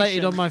it simulation.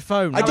 emulated on my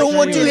phone. I don't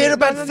want to hear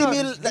about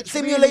No.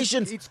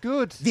 simulations. It's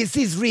good. This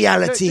is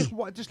reality.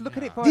 Just look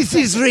at it for This a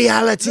is second.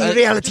 reality.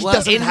 Reality Well,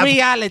 doesn't in have.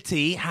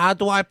 reality, how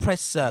do I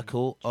press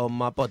circle on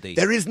my body?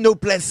 There is no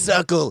place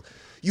circle.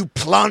 You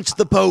plant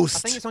the I think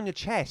post. it's on your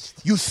chest.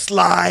 You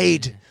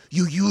slide.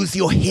 You use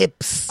your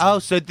hips. Oh,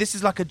 so this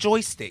is like a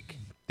joystick.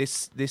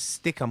 This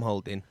stick I'm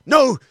holding.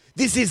 No,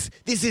 this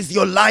is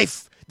your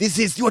life. This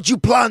is what you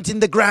plant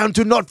in the ground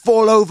to not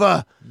fall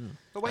over.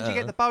 But when do you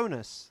get the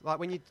bonus? Like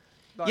when you...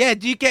 Like, Yeah,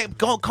 do you get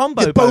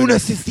combo? The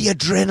bonus is the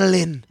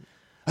adrenaline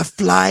of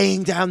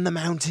flying down the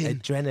mountain,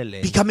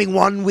 Adrenaline. becoming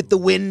one with the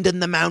wind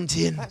and the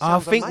mountain, That I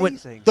sounds think when-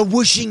 amazing. the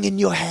whooshing in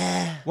your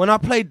hair. When I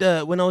played,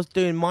 when I was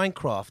doing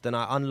Minecraft and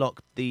I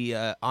unlocked the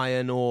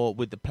iron ore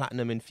with the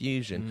platinum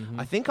infusion,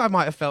 I think I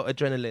might have felt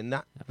adrenaline.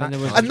 That think there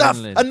was Enough,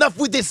 adrenaline. enough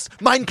with this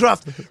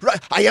Minecraft. Right,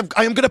 I am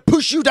going to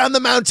push you down the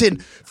mountain,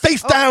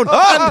 face down,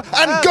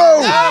 and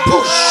go.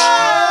 Push.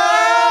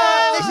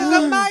 This is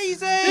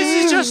amazing!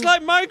 This is just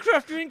like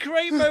Minecraft. You're in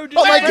create mode.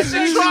 Oh my Where's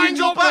God. the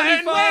triangle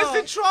button? Where's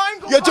the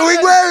triangle? You're doing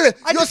well.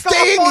 I You're just got a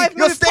staying. 5 You're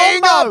minute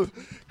staying combo. up.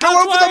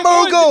 Go over the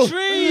mogul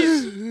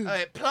Trees.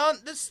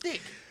 Plant the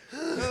stick.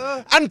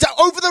 and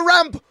over the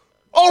ramp.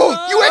 Oh,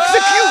 you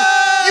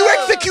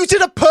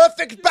executed a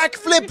perfect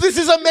backflip. This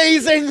is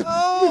amazing.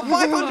 Oh,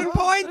 500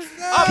 points!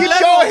 Keep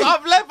going.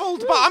 I've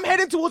leveled, but I'm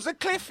heading towards the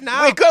cliff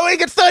now. We're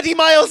going at 30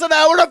 miles an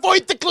hour.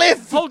 Avoid the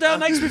cliff. Hold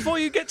down X before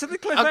you get to the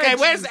cliff Okay, edge.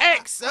 where's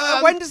X?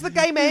 When does the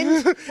game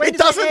end? When It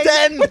does doesn't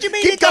end. What do you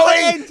mean Keep it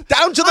doesn't going end?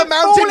 down to the I'm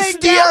mountain. falling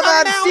Steer, down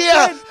man, the steer.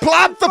 mountain.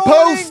 Plant the I'm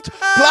falling. post.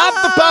 Plant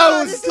the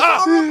post. This is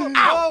horrible.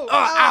 ow,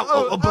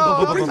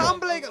 I'm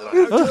tumbling.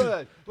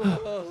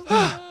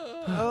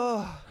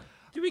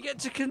 Do we get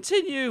to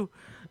continue?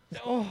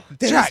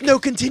 There is no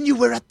continue.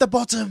 We're at the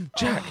bottom.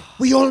 Jack,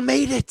 we all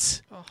made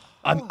it.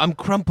 I'm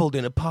crumpled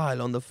in a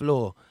pile on the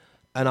floor,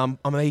 and I'm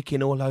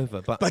aching all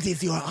over. But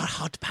Is your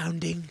heart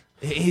pounding?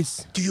 it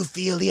is. Do you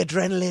feel the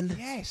adrenaline?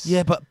 Yes.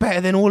 Yeah, but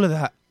better than all of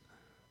that,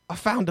 I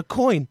found a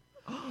coin.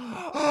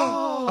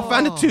 I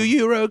found a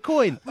 €2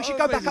 coin. We should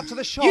go back up to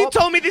the shop. You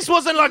told me this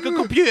wasn't like a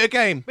computer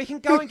game. We can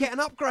go and get an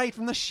upgrade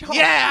from the shop.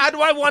 Yeah, how do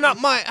I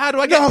How do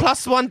I get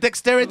 +1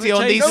 dexterity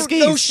on these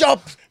skis?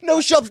 No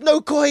shops,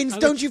 no coins.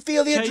 Don't you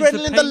feel the change the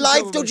adrenaline, the paint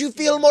life? over Don't you the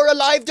feel more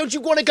alive? Don't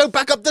you want to go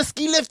back up the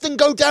ski lift and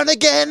go down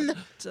again?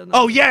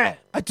 Oh yeah,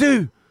 I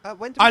do.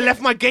 When do we I get-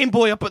 left my Game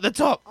Boy up at the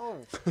top. Oh.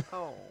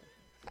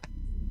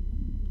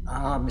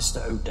 Ah,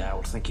 Mr.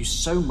 O'Dowd, thank you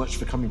so much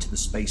for coming to the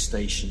space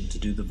station to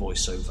do the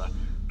voiceover.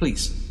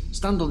 Please,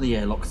 stand on the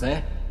airlock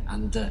there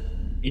and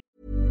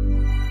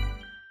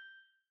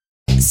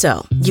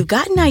So, you've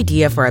got an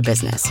idea for a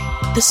business.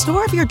 The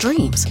store of your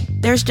dreams.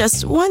 There's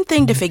just one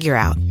thing to figure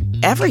out.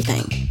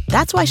 Everything.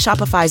 That's why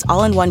Shopify's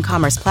all-in-one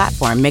commerce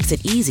platform makes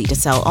it easy to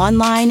sell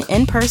online,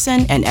 in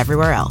person, and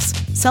everywhere else.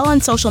 Sell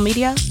on social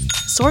media,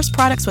 source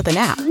products with an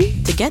app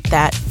to get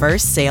that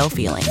first sale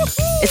feeling.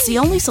 It's the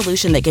only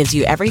solution that gives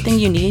you everything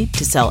you need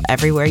to sell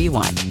everywhere you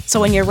want. So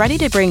when you're ready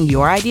to bring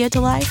your idea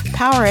to life,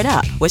 power it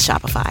up with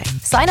Shopify.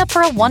 Sign up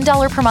for a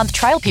 $1 per month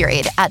trial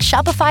period at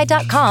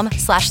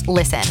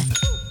shopify.com/listen.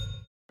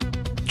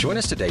 Join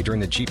us today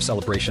during the Jeep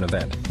Celebration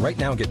event. Right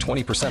now, get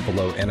 20%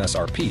 below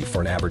MSRP for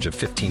an average of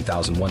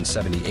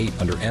 $15,178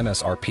 under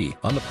MSRP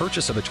on the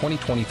purchase of a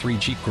 2023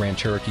 Jeep Grand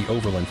Cherokee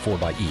Overland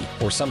 4xE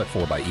or Summit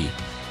 4xE.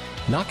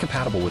 Not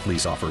compatible with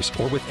lease offers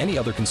or with any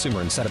other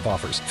consumer incentive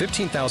offers.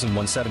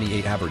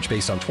 15,178 average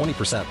based on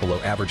 20% below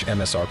average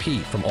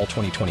MSRP from all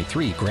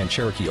 2023 Grand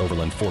Cherokee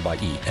Overland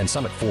 4xE and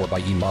Summit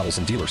 4xE models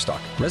in dealer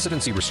stock.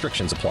 Residency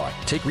restrictions apply.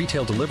 Take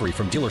retail delivery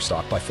from dealer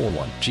stock by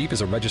 4/1. Jeep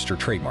is a registered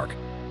trademark.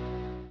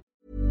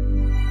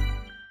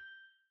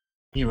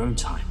 Your own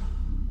time.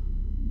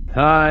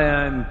 Hi,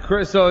 I'm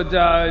Chris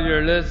O'Dowd.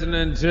 You're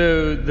listening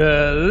to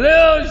The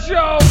Lil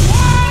Show.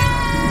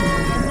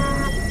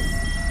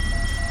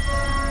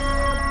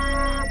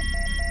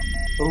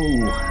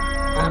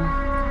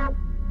 Oh,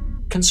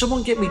 can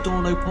someone get me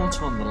Dorno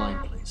Porter on the line,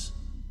 please?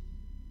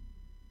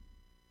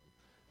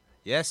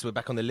 Yes, we're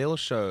back on The Lil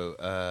Show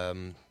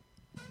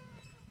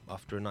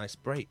after a nice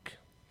break.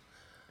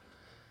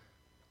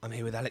 I'm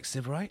here with Alex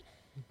Siverite.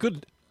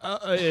 Good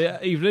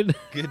evening.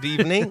 Good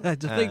evening. I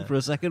had to think for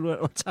a second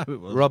what time it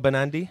was. Rob and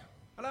Andy.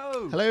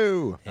 Hello.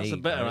 Hello. That's Hey, a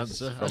better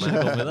guys. answer. I From, should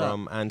have gone with that.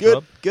 from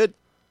Androb. Good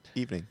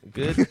evening.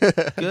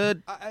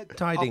 Good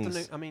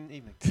tidings.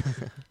 Evening.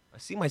 I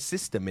see my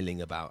sister milling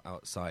about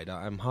outside.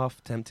 I'm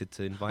half tempted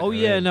to invite Oh her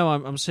yeah, in. no,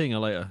 I'm seeing her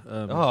later.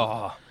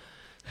 Oh,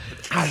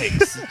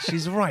 Alex,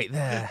 she's right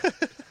there.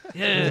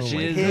 Yeah, Oh she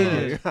my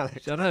is. God.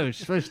 I know,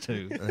 she's supposed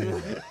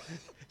to.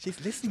 She's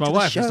listening My to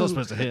wife the is show. not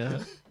supposed to hear.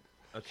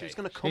 Okay. She's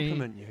going to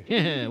compliment you.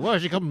 Yeah, why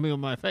is she complimenting me on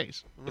my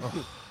face?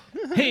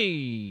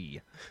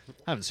 Hey!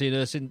 Haven't seen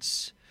her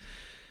since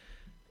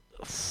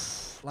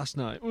last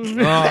night.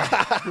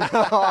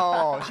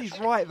 Oh, she's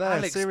right there.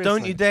 Alex, seriously.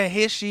 don't you dare.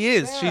 Here she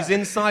is. Yeah. She's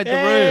inside the room.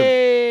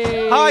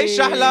 Hey! Hi,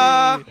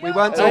 Shahla. We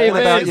weren't Hey,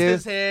 talking about you.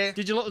 Sister's here.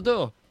 Did you lock the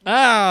door?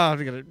 Ah, I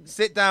got it.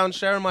 Sit down,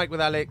 share a mic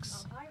with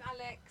Alex. Hi,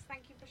 Alex.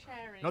 Thank you for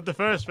sharing. Not the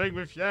first thing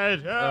we've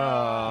shared.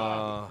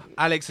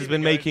 Alex has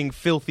been making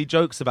filthy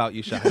jokes about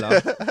you,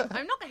 Shahla.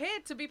 I'm not here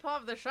to be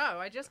part of the show.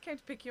 I just came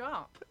to pick you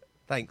up.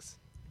 Thanks.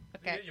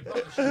 Okay. You're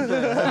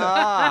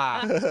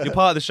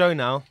part of the show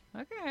now.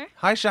 Okay.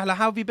 Hi, Shahla.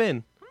 How have you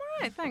been? I'm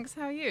all right. Thanks.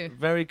 How are you?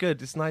 Very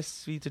good. It's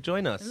nice for you to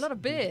join us. A lot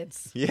of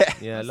beards. Yeah.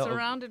 Yeah, a lot of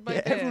Surrounded by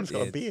Yeah, beards. everyone's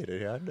got a Beards.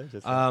 beard. Yeah, I've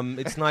noticed that.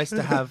 It's nice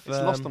to have It's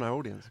lost on our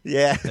audience.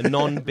 Yeah. a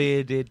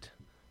non-bearded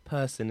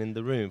person in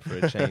the room for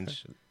a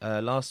change.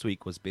 Last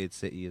week was Beard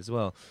City as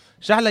well.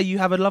 Shahla, you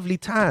have a lovely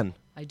tan.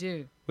 I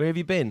do. Where have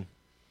you been?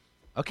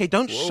 Okay,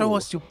 don't show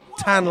us your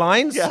tan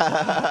lines.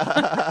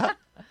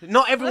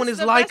 Not everyone What's is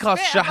the like best us,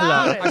 bit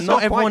about it? Shahla.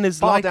 Not everyone is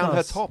far like down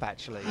us. her top,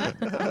 actually.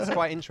 That's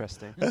quite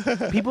interesting.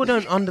 People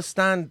don't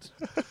understand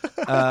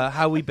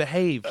how we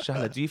behave,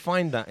 Shahla. Do you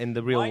find that in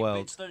the real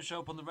world? Bits don't show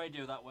up on the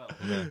radio that well.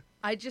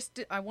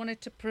 I wanted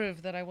to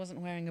prove that I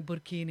wasn't wearing a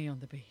burkini on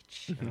the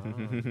beach.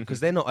 Because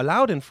they're not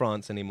allowed in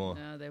France anymore.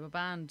 No, they were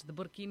banned. The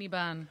burkini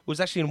ban. It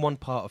was actually in one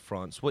part of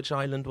France. Which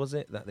island was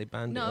it that they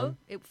banned it No, on?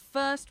 it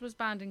first was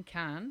banned in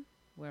Cannes,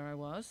 where I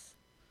was,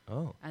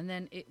 Oh. and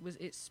then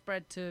it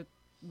spread to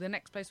the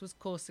next place was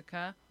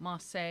Corsica,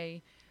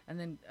 Marseille, and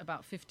then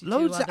about 52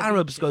 Loads of other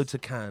Arabs go beaches. to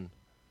Cannes.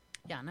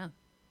 Yeah, I know.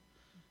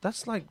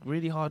 That's like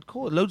really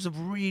hardcore. Loads of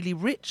really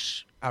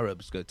rich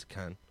Arabs go to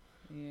Cannes.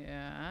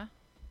 Yeah.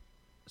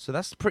 So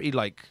that's pretty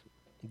like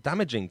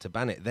damaging to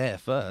ban it there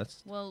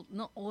first. Well,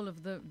 not all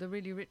of the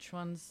really rich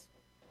ones.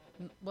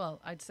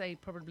 Well, I'd say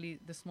probably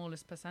the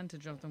smallest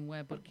percentage of them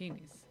wear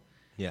burkinis.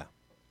 Yeah.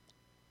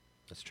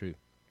 That's true.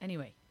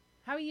 Anyway,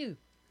 how are you?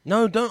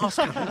 No, don't ask.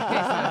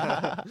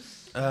 Okay,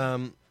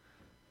 so-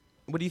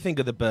 What do you think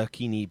of the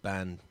burkini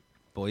ban,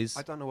 boys?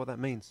 I don't know what that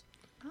means.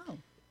 oh.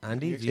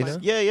 Andy, do you know?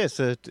 Yeah. It's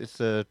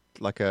a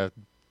like a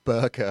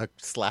burqa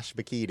 /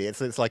 bikini.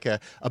 It's like a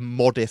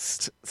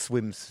modest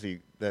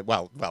swimsuit.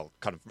 Well,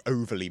 kind of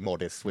overly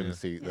modest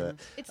swimsuit. That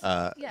It's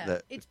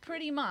that- it's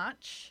pretty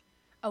much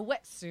a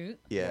wetsuit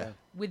yeah.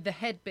 with the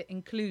head bit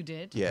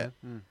included, Yeah.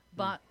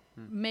 but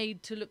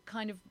made to look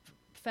kind of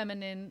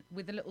feminine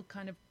with a little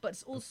kind of, but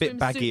it's all bit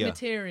swimsuit baggier.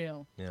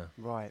 material Yeah.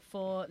 Right.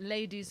 for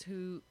ladies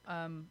who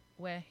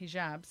wear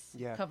hijabs,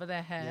 Yeah. cover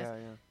their hair,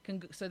 Yeah.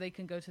 so they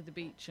can go to the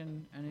beach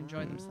and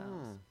enjoy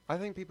themselves. I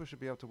think people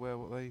should be able to wear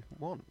what they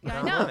want. Yeah,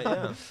 I know. Right,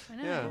 yeah. I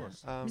know.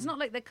 Yeah. It's not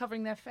like they're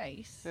covering their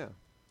face. Yeah.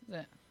 Is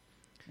it?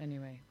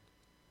 Anyway,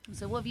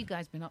 so what have you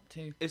guys been up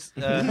to? It's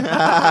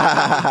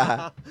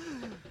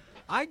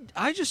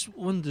I just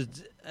wondered.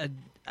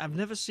 I've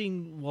never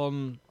seen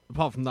one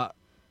apart from that.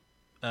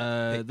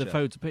 The Picture.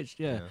 photo pitch.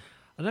 Yeah. Yeah.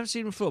 I've never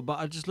seen them before, but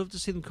I'd just love to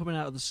see them coming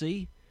out of the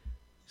sea.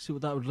 See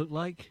what that would look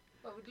like.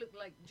 What would look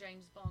like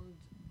James Bond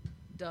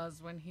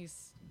does when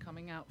he's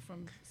coming out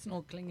from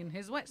snorkeling in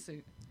his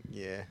wetsuit.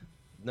 Yeah.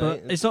 no,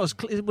 But it's not as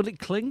will it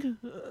cling?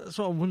 That's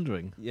what I'm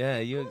wondering. yeah,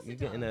 you're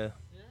getting a.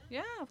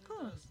 Yeah, of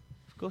course.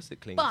 Of course,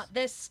 it clings. But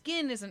their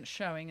skin isn't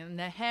showing and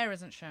their hair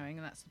isn't showing,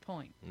 and that's the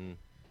point.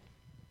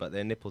 But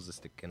their nipples are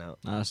sticking out.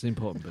 That's the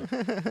important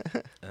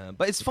bit.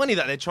 But it's funny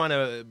that they're trying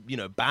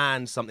to,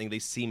 ban something they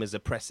seem as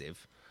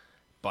oppressive,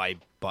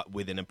 but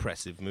with an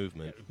oppressive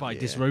movement. By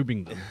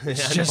disrobing them.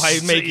 And by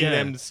making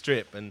them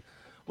strip. And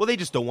well, they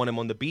just don't want them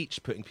on the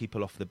beach, putting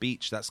people off the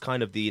beach. That's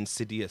kind of the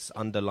insidious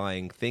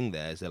underlying thing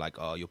there. Is they're like,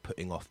 oh, you're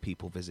putting off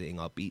people visiting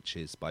our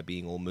beaches by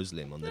being all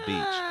Muslim on the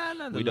beach.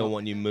 No, We don't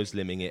want you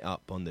Musliming it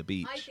up on the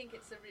beach. I think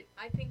it's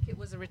I think it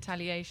was a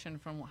retaliation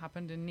from what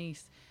happened in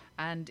Nice,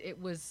 and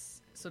it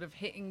was sort of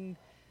hitting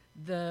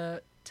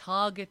the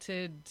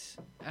targeted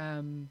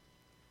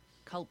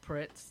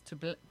culprits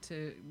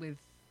with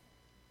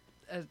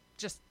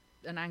just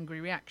an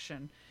angry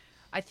reaction.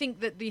 I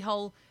think that the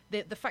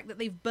fact that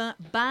they've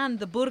banned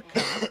the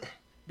burqa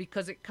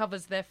because it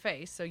covers their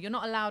face, so you're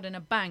not allowed in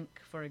a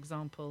bank, for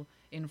example,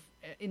 in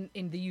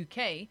the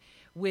UK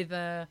with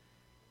a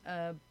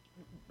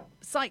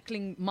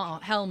cycling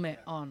helmet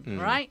on,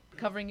 right,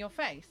 covering your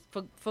face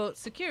for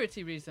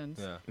security reasons.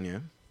 Yeah.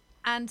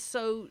 And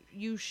so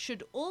you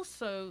should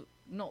also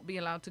not be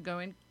allowed to go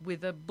in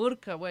with a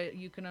burqa where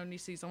you can only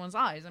see someone's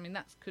eyes. I mean,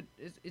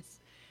 it's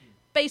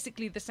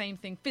basically the same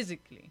thing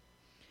physically.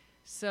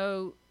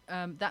 So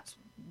that's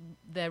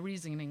their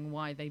reasoning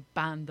why they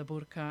banned the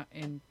burqa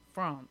in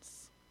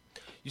France.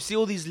 You see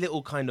all these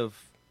little kind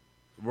of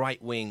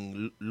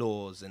right-wing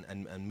laws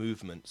and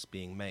movements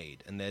being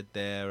made, and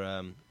they're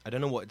I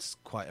don't know what it's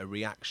quite a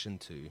reaction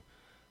to.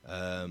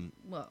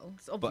 Well,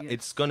 it's obvious. But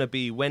it's going to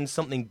be when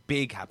something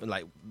big happens,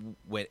 like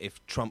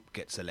if Trump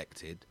gets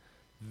elected,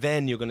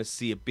 then you're going to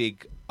see a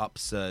big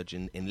upsurge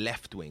in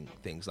left-wing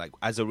things. Like,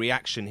 as a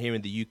reaction here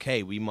in the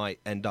UK, we might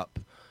end up...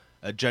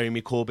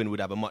 Jeremy Corbyn would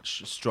have a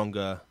much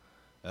stronger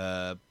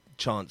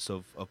chance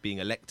of being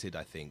elected,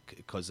 I think,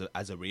 because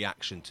as a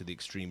reaction to the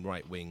extreme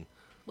right-wing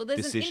Well,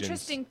 there's decisions. an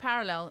interesting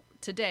parallel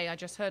today. I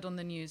just heard on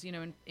the news,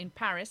 in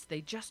Paris, they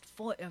just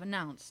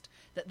announced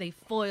that they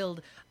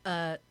foiled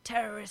a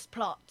terrorist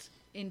plot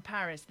in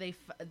Paris.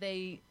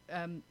 They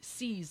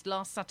seized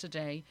last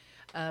Saturday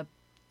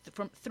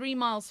from 3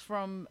 miles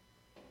from,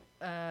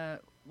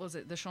 was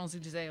it the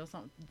Champs-Élysées or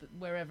something,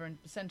 wherever in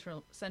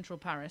central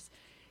Paris,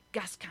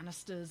 gas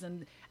canisters,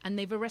 and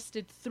they've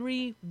arrested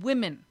 3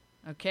 women,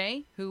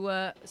 okay, who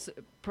were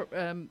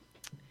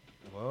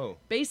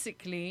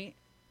basically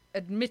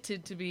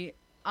admitted to be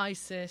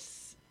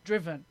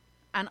ISIS-driven.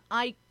 And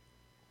I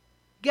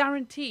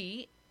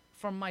guarantee,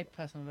 from my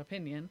personal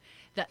opinion,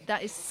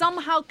 that is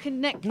somehow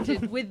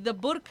connected with the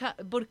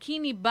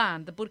burkini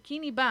ban. The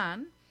burkini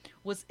ban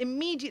was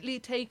immediately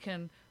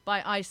taken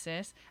by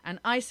ISIS, and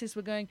ISIS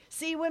were going,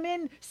 see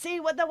women, see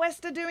what the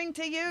West are doing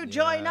to you,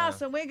 join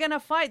us and we're going to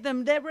fight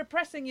them, they're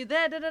repressing you,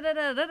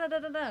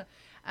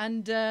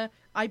 and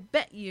I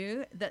bet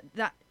you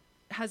that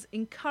has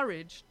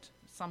encouraged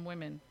some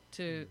women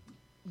to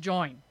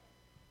join.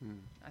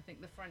 I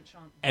think the French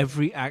aren't.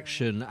 Every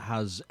action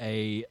has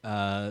a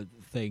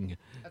thing.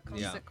 A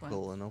consequence.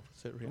 Call an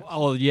opposite reaction.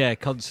 Oh yeah,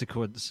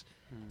 consequence.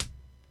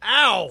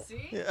 Ow!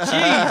 See? Jesus!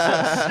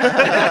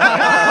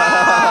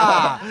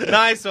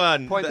 Nice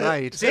one. Point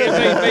made. See,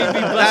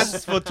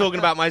 that's for talking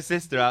about my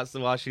sister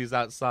while she's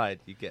outside.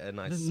 You get a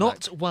nice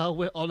Not smack. while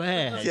we're on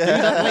air. Do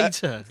that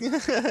later.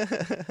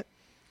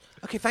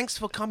 Okay, thanks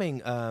for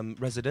coming,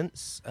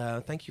 residents.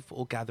 Thank you for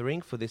all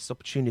gathering for this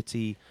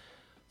opportunity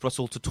for us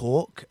all to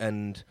talk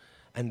and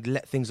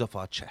let things off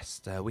our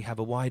chest. We have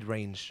a wide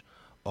range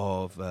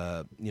of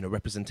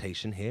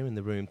representation here in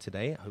the room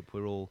today. I hope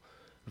we're all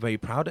very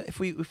proud. If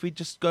we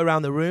just go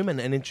around the room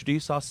and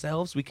introduce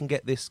ourselves, we can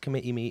get this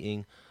committee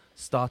meeting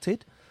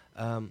started.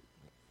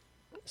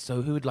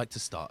 So who would like to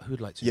start? Who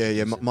would like to?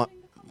 Yeah.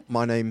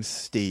 My name's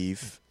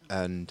Steve,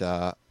 and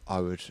I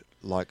would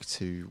like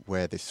to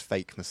wear this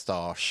fake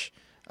moustache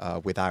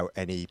without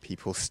any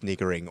people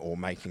sniggering or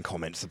making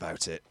comments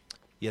about it.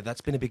 Yeah,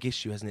 that's been a big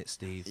issue, hasn't it,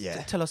 Steve? Yeah.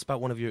 Tell us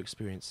about one of your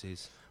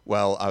experiences.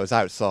 Well, I was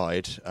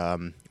outside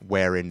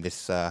wearing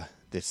this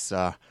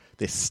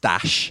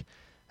stash,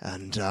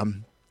 and a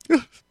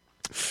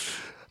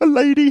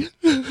lady,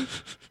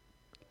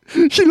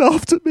 she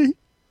laughed at me.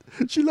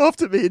 She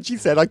laughed at me and she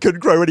said I couldn't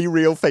grow any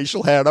real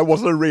facial hair and I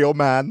wasn't a real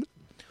man.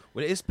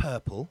 Well, it is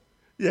purple.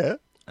 Yeah.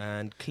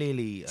 And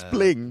clearly... It's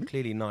bling.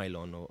 Clearly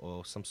nylon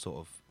or some sort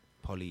of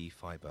poly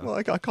fibre. Well,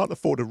 I can't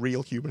afford a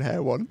real human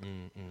hair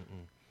one.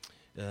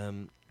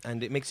 And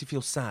it makes you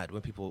feel sad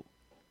when people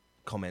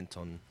comment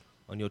on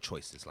your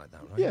choices like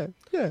that, right?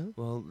 Yeah.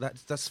 Well,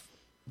 that's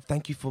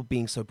thank you for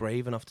being so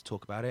brave enough to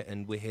talk about it,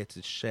 and we're here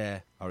to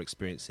share our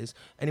experiences.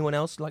 Anyone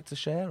else like to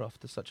share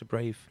after such a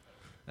brave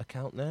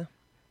account there?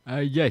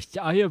 Yes,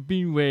 I have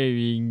been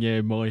wearing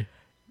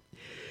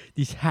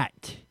this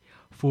hat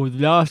for the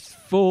last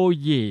 4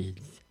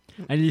 years,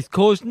 and it's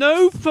caused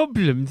no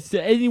problems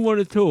to anyone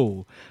at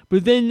all.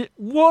 But then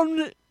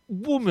one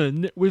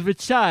woman with a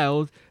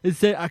child has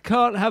said, I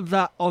can't have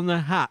that on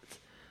the hat.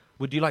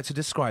 Would you like to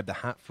describe the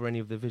hat for any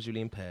of the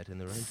visually impaired in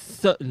the room?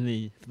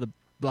 Certainly, for the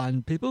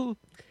blind people.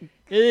 It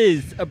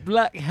is a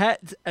black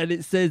hat, and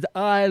it says,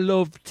 I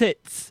love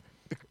tits.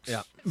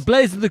 Yeah.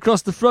 Blazoned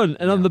across the front,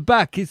 and on the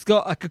back it's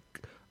got like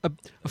a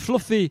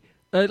fluffy,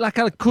 like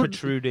a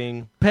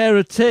protruding pair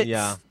of tits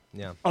yeah.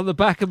 on the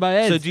back of my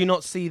head. So do you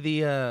not see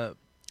the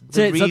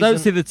tits? reason? I don't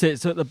see the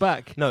tits at the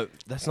back. No,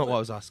 that's not what I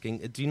was asking.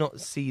 Do you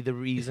not see the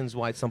reasons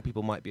why some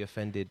people might be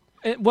offended?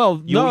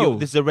 No.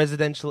 This is a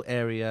residential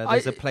area.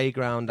 There's a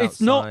playground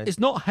it's outside. It's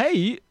not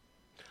hate.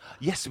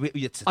 Yes,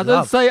 it's I love.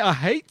 don't say I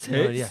hate tits.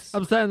 No, yes.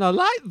 I'm saying I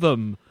like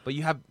them. But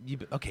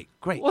okay,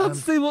 great. Well,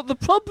 let's see what the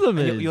problem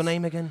is. Your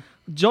name again?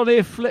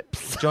 Johnny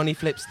Flips. Johnny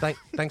Flips.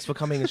 Thanks for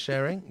coming and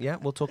sharing. Yeah,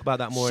 we'll talk about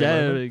that more.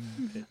 Sharing.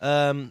 In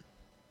a moment.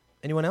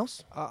 Anyone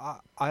else?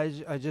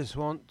 I just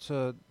want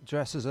to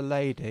dress as a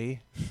lady,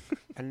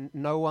 and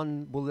no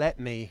one will let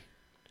me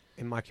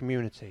in my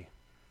community.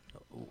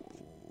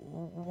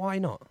 Why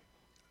not?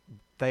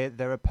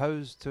 They're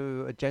opposed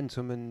to a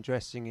gentleman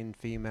dressing in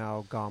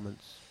female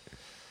garments.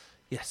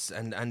 Yes,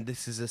 and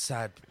this is a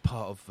sad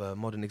part of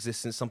modern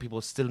existence. Some people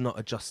are still not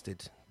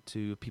adjusted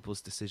to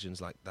people's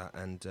decisions like that,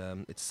 and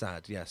it's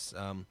sad. Yes,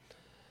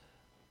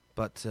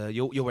 but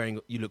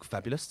you look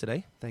fabulous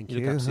today. Thank you.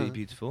 You look absolutely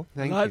beautiful.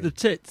 Thank I like you. the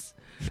tits.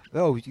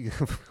 Oh,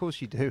 of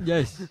course you do.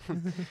 Yes.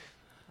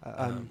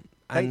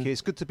 Thank you.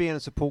 It's good to be in a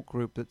support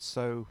group that's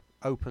so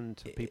open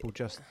to people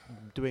just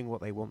doing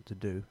what they want to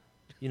do.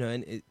 You know,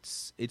 and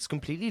it's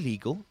completely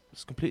legal.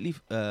 It's completely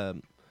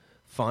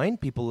fine.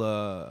 People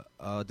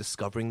are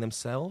discovering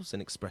themselves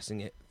and expressing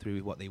it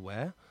through what they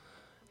wear,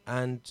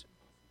 and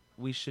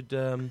we should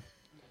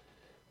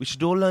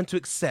all learn to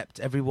accept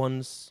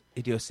everyone's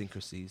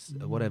idiosyncrasies,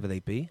 whatever they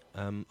be.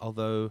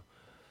 Although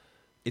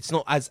it's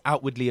not as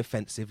outwardly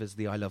offensive as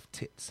the "I love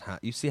tits" hat.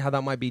 You see how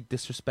that might be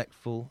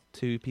disrespectful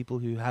to people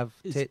who have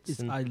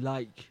tits. I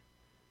like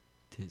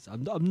tits. I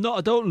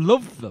don't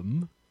love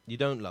them. You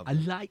don't love I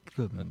them. like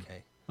them.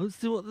 Okay. Let's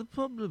see what the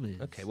problem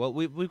is. Okay. Well,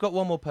 we've got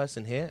one more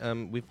person here.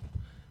 We've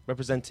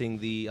representing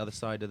the other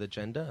side of the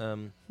gender.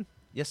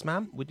 Yes,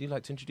 ma'am. Would you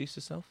like to introduce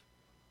yourself?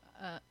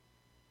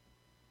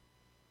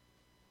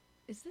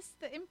 Is this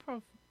the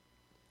improv?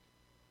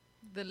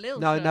 The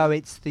Lil No, show? no,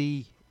 it's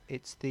the.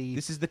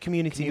 This is the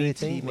community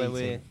meeting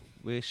where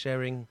we're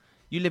sharing.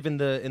 You live in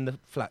the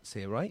flats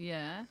here, right?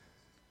 Yeah.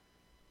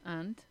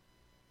 And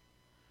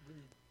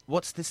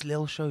what's this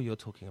Lil show you're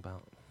talking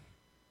about?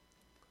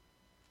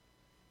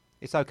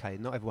 It's okay.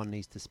 Not everyone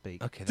needs to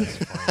speak. Okay, that's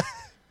fine.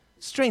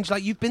 Strange,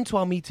 like you've been to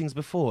our meetings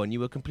before and you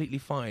were completely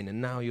fine,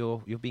 and now you're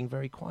being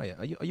very quiet.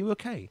 Are you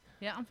okay?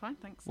 Yeah, I'm fine,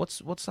 thanks.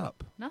 What's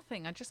up?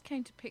 Nothing. I just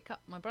came to pick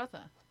up my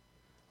brother.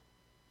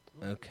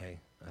 Okay.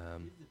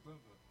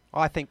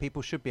 I think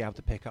people should be able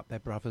to pick up their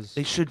brothers.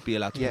 They should be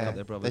allowed to pick up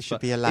their brothers. They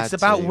should be allowed. It's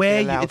about to.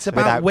 where it's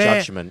about where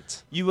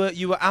judgment. You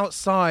were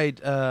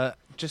outside,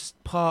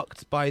 just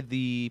parked by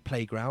the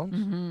playground.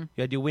 Mm-hmm.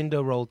 You had your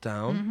window rolled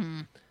down. Mm-hmm.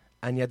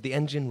 And you had the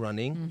engine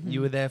running. Mm-hmm.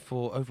 You were there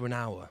for over an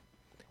hour.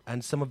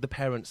 And some of the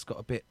parents got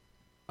a bit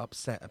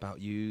upset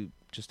about you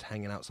just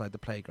hanging outside the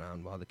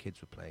playground while the kids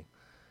were playing.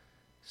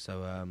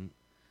 So,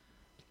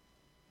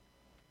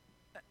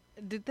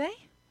 Did they?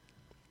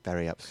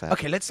 Very upset.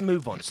 okay, let's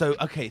move on. So,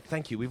 okay,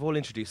 thank you. We've all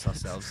introduced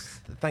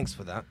ourselves. Thanks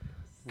for that.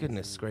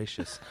 Goodness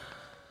gracious.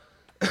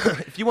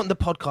 If you want the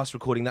podcast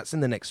recording, that's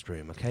in the next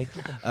room, okay?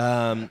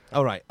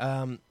 All right.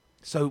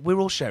 So we're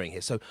all sharing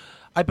here. So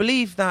I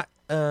believe that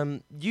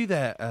you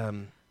there...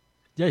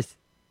 Yes.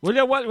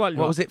 Well, what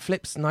was it?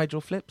 Flips?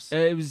 Nigel Flips?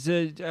 It was,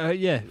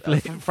 yeah.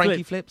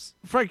 Frankie Flips?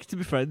 Frankie to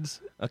be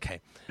friends.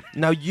 Okay.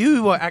 Now,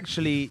 you were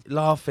actually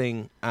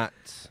laughing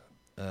at...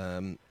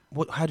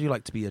 how do you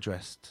like to be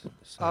addressed?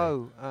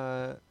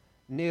 Sorry.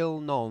 Neil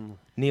Non.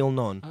 Neil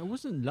Non. I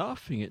wasn't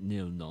laughing at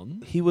Neil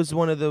Non. He was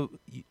one of the...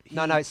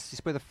 No,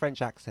 it's with a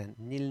French accent.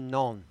 Neil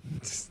Non.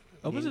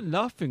 I wasn't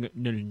laughing at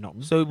Neil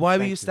Non. So why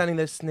were you standing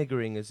there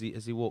sniggering as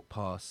he walked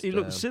past? He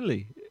looked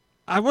silly.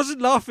 I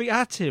wasn't laughing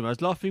at him. I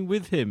was laughing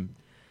with him.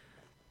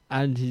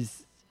 And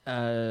his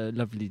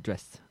lovely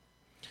dress.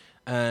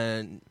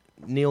 And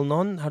Neil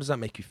Non, how does that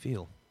make you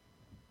feel?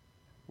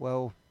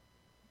 Well,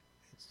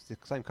 it's the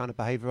same kind of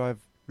behaviour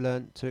I've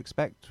learnt to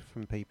expect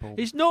from people.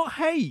 It's not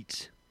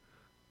hate.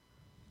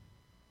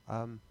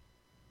 Well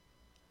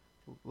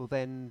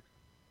then,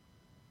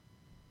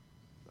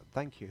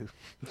 thank you.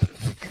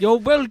 You're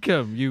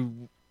welcome,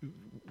 you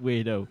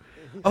weirdo.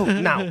 Oh,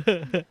 now,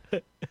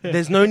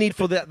 there's no need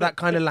for that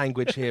kind of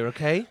language here,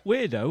 okay?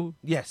 Weirdo?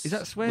 Yes. Is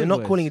that swear We're not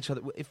words? calling each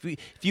other... If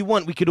you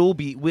want, we're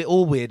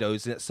all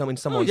weirdos in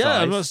someone's eyes.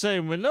 I'm not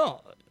saying we're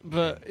not.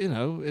 But, you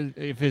know,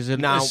 if there's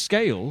a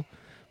scale...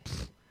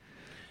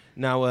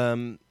 Now,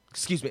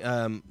 excuse me,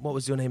 what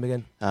was your name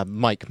again?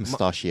 Mike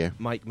Mustachio.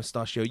 Mike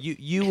Mustachio.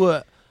 You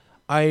were...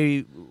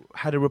 I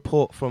had a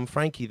report from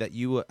Frankie that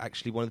you were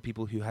actually one of the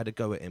people who had a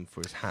go at him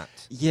for his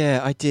hat.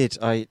 Yeah, I did.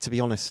 To be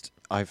honest,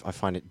 I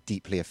find it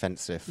deeply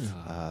offensive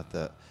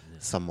that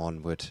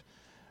someone would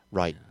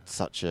write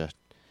such a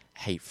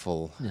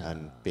hateful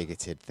and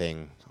bigoted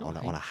thing on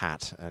a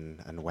hat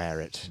and wear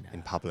it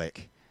in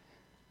public.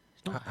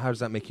 How does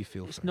that make you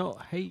feel? It's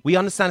not hate. We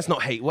understand it's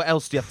not hate. What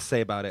else do you have to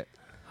say about it?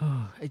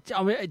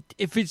 I mean,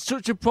 if it's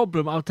such a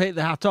problem, I'll take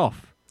the hat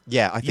off.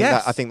 Yeah, I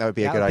think that would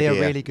be a good idea. That would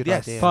be a really good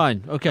idea.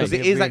 Fine, okay. Because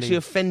it is actually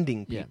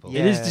offending people.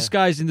 Yeah. It is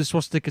disguised in the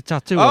swastika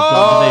tattoo I've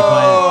got underneath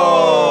my head.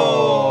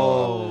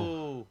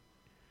 Oh!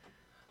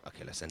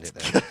 Okay, let's end it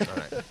there. All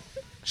right.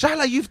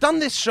 Shahla, you've done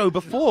this show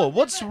before.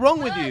 What's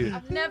wrong with you?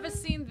 I've never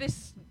seen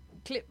this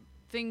clip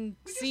thing.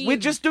 We're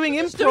just doing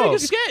improv. Doing a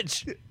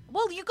sketch.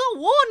 Well, you got to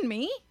warn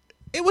me.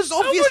 It was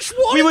obvious.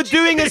 We were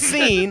doing a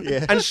scene,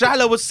 and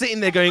Shala was sitting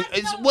there going,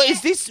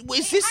 is this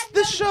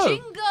the show?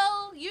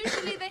 Jingle.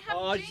 Usually they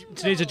have jingle.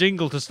 It needs a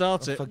jingle to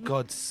start it. For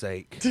God's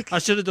sake. I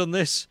should have done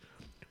this.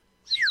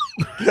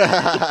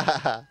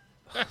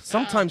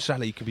 Sometimes,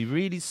 Shala, you can be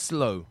really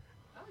slow.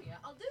 Oh, yeah.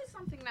 I'll do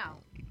something now.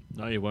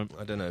 No, you won't.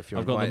 I don't know if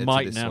you're I've got the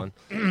invited mic to this now.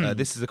 one.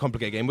 This is a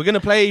complicated game. We're going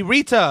to play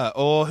Rita,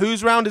 or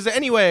Whose Round Is It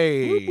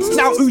Anyway?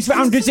 Now, whose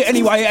round is it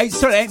anyway? It's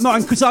certainly ain't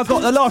mine, because I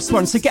got the last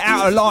one, so get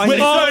out of line. Well,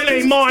 it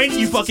certainly ain't mine,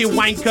 you fucking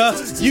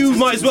wanker. You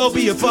might as well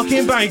be a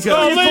fucking banker.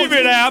 Oh, leave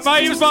it out,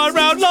 mate. It was my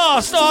round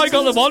last. I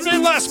got the one,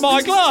 and that's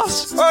my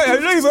glass. Hey,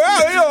 leave it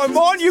out. You know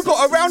mine. You've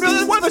got a round of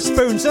the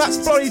Weatherspoon, so that's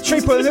bloody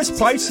cheaper than this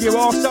place, you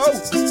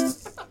arsehole.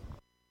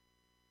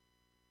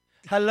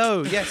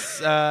 Hello,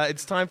 yes,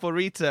 it's time for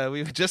Rita.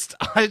 I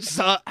just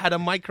had a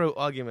micro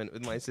argument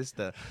with my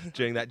sister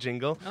during that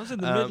jingle. I was in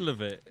the middle of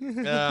it.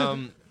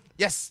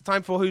 Yes,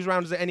 time for Whose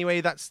Round Is It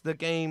Anyway? That's the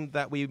game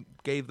that we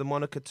gave the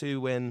moniker to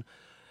when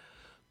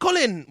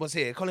Colin was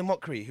here, Colin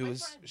Mockery, who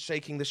was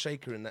shaking the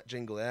shaker in that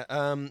jingle there.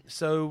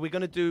 So we're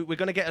gonna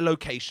get a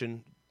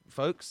location,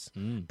 folks,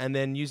 and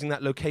then using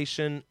that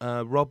location,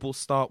 Rob will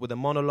start with a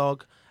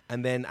monologue.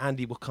 And then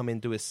Andy will come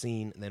in, do a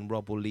scene, and then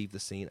Rob will leave the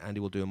scene.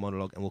 Andy will do a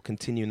monologue, and we'll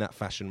continue in that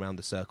fashion round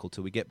the circle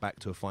till we get back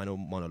to a final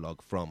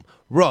monologue from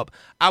Rob.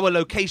 Our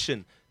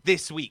location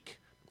this week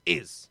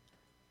is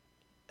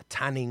a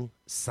tanning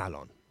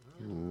salon.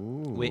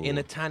 Ooh. We're in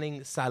a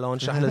tanning salon.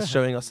 Shahala's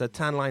showing us her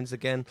tan lines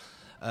again.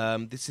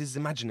 This is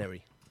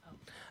imaginary.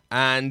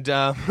 And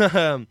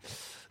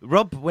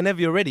Rob, whenever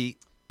you're ready,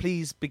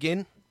 please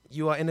begin.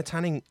 You are in a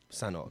tanning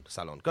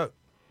salon. Go.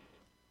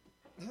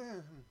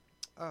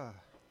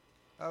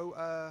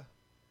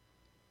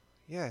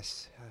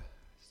 Yes.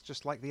 It's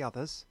just like the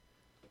others.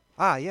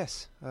 Ah,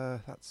 yes.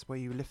 That's where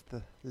you lift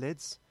the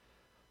lids.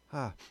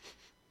 Ah.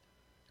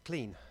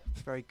 Clean.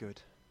 Very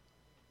good.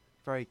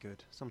 Very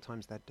good.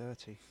 Sometimes they're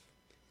dirty.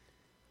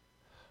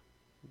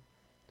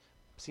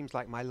 Seems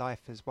like my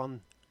life is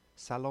one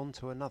salon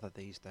to another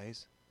these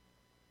days.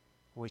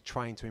 Always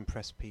trying to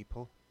impress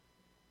people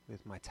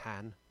with my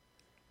tan.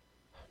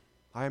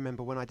 I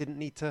remember when I didn't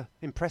need to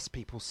impress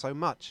people so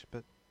much,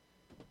 but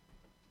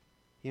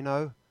you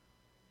know,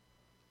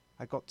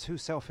 I got too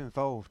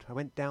self-involved. I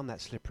went down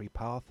that slippery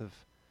path of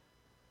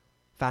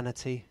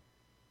vanity,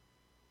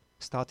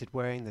 started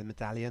wearing the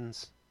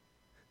medallions,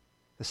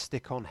 the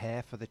stick-on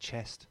hair for the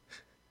chest,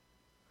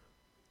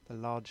 the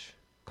large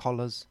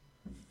collars.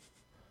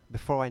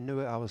 Before I knew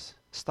it, I was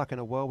stuck in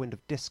a whirlwind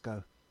of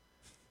disco,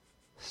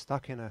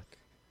 stuck in a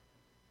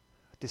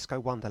disco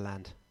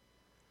wonderland.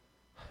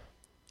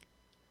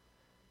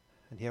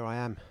 And here I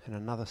am in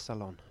another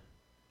salon.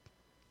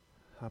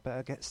 I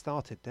better get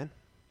started then.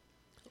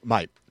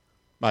 Mate,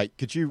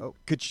 could you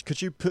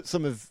put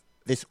some of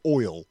this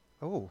oil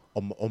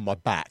on my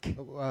back?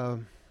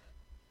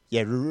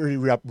 Yeah, really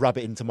rub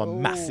it into my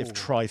massive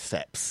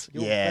triceps.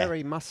 You're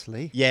very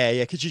muscly.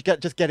 Yeah. Could you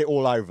just get it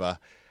all over?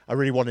 I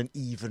really want an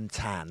even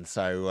tan.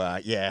 So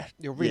yeah.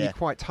 You're really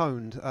quite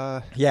toned.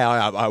 Yeah,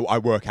 I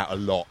work out a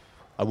lot.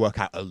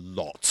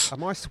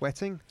 Am I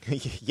sweating?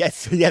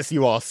 yes,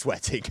 you are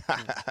sweating.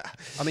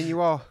 I mean, you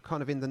are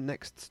kind of in the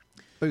next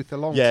booth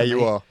along. Yeah, to you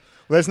me. are.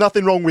 Well, there's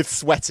nothing wrong with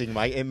sweating,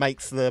 mate. It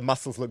makes the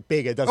muscles look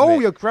bigger, doesn't it? Oh,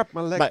 you grabbed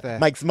my leg there.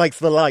 Makes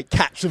the light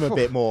catch them a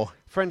bit more.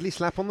 Friendly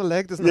slap on the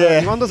leg, doesn't hurt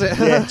anyone, does it?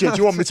 Yeah. Do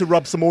you want me to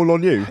rub some oil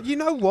on you? You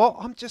know what?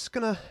 I'm just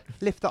going to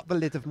lift up the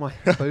lid of my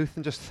booth and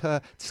I'm just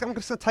going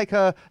to take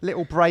a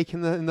little break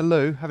in the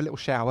loo, have a little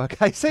shower.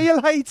 Okay, see you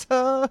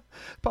later.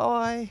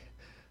 Bye.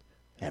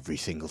 Every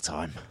single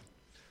time.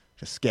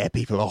 Just scare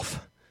people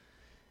off.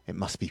 It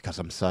must be because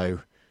I'm so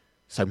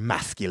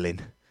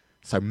masculine,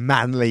 so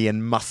manly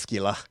and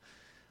muscular.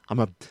 I'm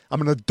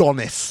an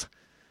Adonis.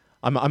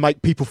 I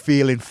make people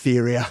feel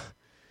inferior.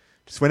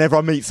 Just whenever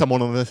I meet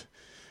someone on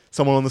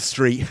the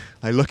street,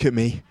 they look at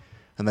me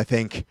and they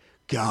think,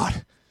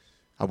 God,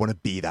 I want to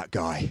be that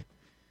guy.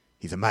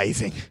 He's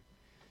amazing.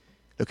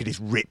 Look at his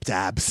ripped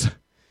abs,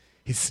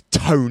 his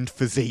toned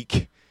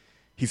physique.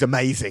 He's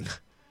amazing.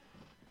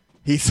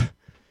 He's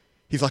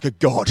like a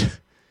god.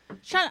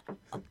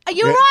 Are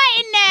you right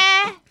in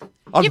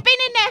there? You've been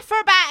in there for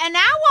about an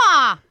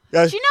hour. Do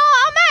you know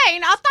what I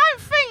mean? I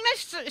don't think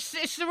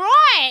it's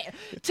right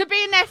to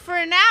be in there for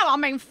an hour. I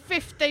mean,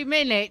 50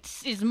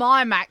 minutes is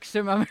my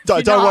maximum.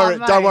 Don't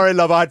worry,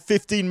 love. I had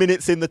 15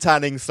 minutes in the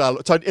tanning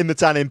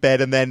bed,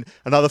 and then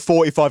another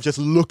 45 just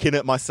looking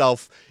at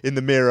myself in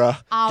the mirror,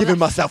 giving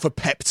myself a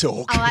pep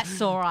talk. Oh,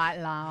 that's all right,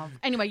 love.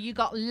 Anyway, you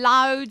got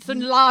loads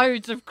and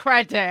loads of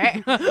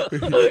credit.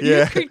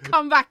 You could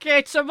come back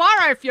here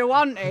tomorrow if you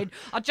wanted.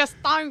 I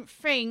just don't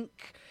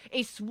think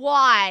it's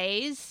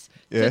wise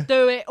to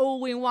do it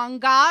all in one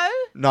go.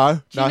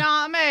 No. Do you know what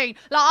I mean?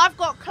 Like, I've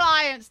got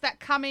clients that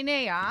come in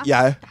here.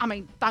 Yeah. I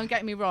mean, don't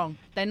get me wrong.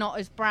 They're not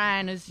as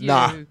brown as you,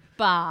 Nah.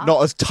 but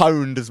Not as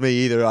toned as me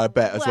either, I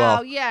bet, as well.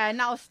 Well, yeah,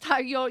 no,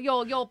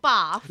 you're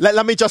buff.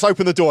 Let me just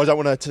open the door. I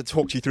don't want to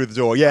talk to you through the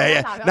door.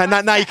 Yeah.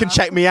 Now you can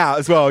check me out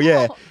as well.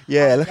 Yeah.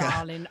 Look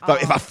darling,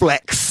 at if I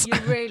flex.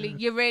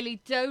 You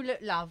really do look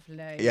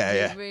lovely.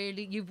 Yeah.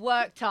 You've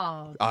worked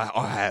hard.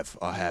 I have.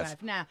 You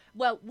have. Now,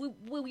 well,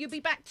 will you be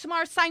back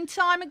tomorrow same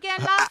time again,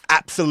 love?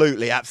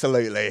 Absolutely.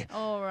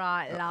 All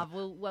right, love.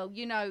 Well,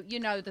 you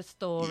know the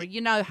story.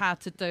 You know how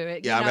to do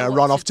it. Yeah, you I'm know going to what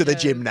run off to the do.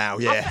 gym now.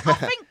 Yeah. I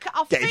think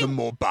Get even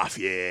more buff.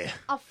 Yeah.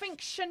 I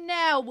think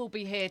Chanel will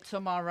be here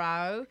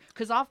tomorrow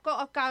because I've got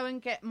to go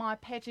and get my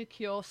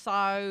pedicure.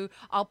 So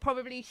I'll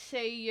probably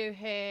see you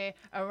here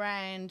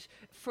around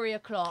 3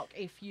 o'clock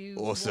if you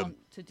want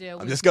to deal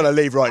with I'm just going to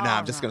leave right now. All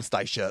I'm just right. going to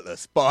stay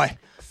shirtless. Bye.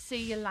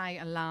 See you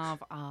later,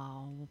 love.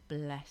 Oh,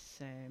 bless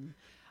him.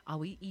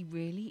 Oh, he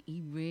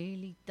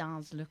really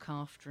does look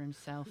after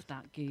himself,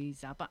 that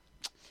geezer. But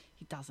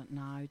he doesn't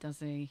know, does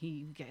he?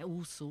 He get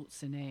all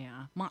sorts in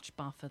here, much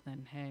buffer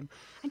than him.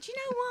 And do you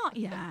know what?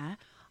 Yeah,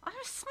 I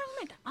saw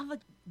that other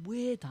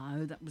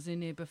weirdo that was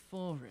in here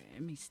before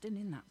him. He's still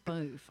in that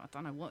booth. I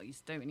don't know what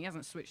he's doing. He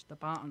hasn't switched the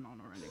button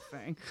on or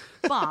anything.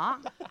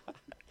 But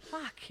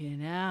fucking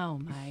hell,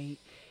 mate.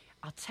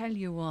 I'll tell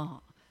you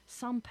what.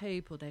 Some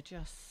people, they're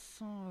just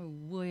so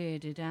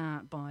weirded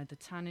out by the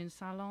tanning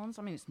salons.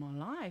 I mean, it's my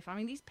life. I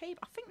mean, these people,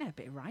 I think they're a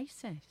bit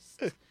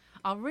racist.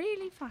 I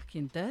really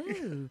fucking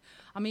do.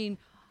 I mean,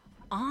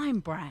 I'm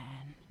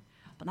brown,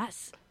 but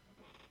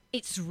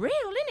it's real,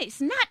 isn't it?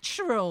 It's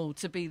natural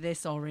to be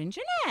this orange,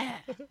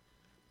 isn't it?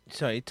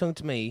 Sorry, talking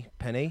to me,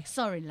 Penny.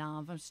 Sorry,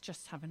 love. I was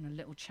just having a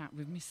little chat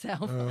with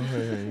myself.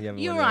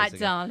 You're right,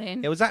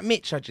 darling. Yeah, was that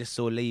Mitch I just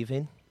saw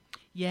leaving?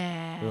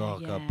 Yeah. Oh,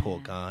 yeah. God, poor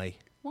guy.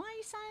 Why are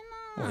you saying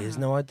that? Well, he has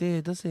no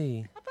idea, does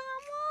he? About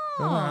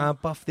Oh, what? how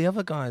buff the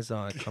other guys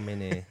are come in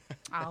here.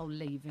 I'll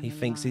leave him. He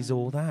thinks he's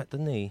all that,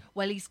 doesn't he?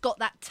 Well, he's got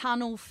that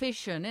tunnel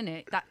vision,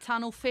 innit? That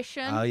tunnel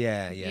vision. Oh,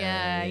 yeah.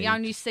 He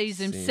only sees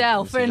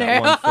himself, sees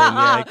innit? that one thing,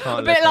 yeah, he can't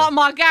a bit look like at-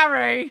 my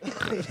Gary.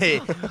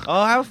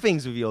 Oh, how are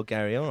things with your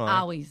Gary? All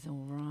right. Oh, he's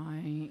all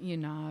right. You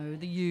know,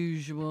 the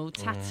usual.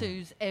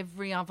 Tattoos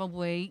every other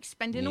week.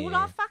 Spending all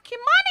our fucking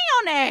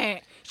money on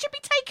it. Should be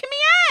taking me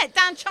out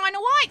down China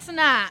Whites and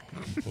that.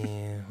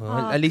 Yeah,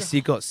 well, at least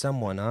you got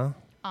someone, huh?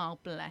 Oh,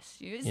 bless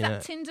you. Is Yeah.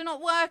 that Tinder not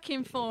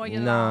working for you,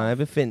 No, love?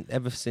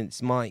 ever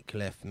since Mike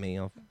left me,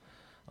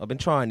 I've been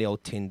trying the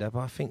old Tinder, but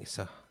I think it's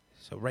a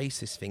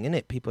racist thing, isn't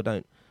it? People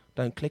don't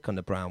click on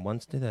the brown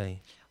ones, do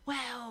they? Well,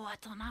 I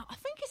don't know. I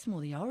think it's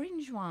more the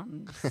orange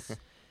ones.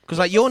 Because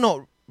like you're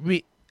not.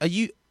 Are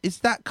you? Is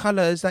that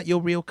colour? Is that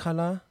your real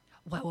colour?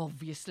 Well,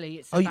 obviously,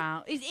 it's Are you-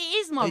 about. It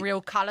is my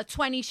real colour,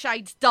 20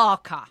 shades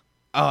darker.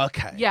 Oh,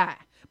 okay. Yeah.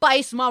 But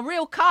it's my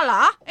real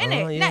colour, isn't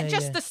Oh, it? yeah, Not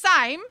just yeah. the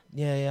same.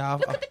 Yeah.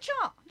 Look at the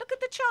chart. Look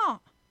at the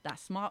chart.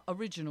 That's my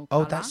original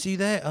colour. Oh, that's you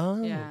there.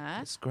 Oh, Yeah.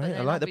 that's But great. I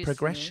then like the obviously-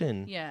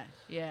 progression. Yeah.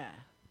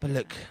 But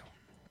look,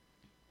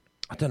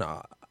 I don't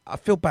know. I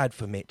feel bad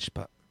for Mitch,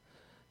 but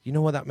you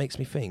know what that makes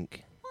me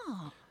think?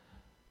 What?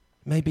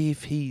 Maybe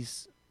if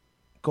he's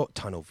got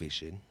tunnel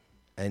vision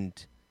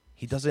and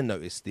he doesn't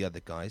notice the other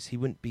guys, he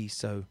wouldn't be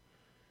so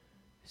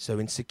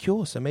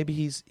insecure. So maybe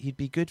he'd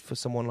be good for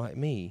someone like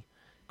me.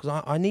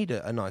 Because I need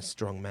a nice,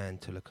 strong man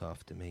to look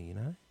after me, you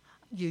know?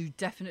 You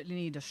definitely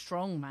need a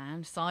strong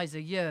man, size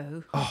of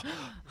you. Oh,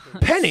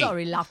 Penny!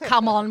 Sorry, love.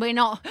 Come on, we're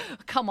not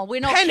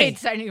Penny!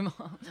 kids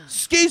anymore.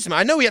 Excuse me,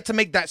 I know we had to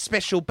make that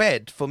special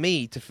bed for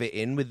me to fit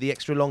in with the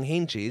extra long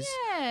hinges.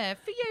 Yeah,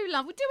 for you,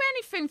 love. We'll do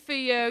anything for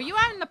you. You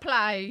own the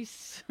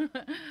place.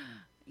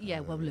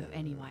 Yeah, well, look,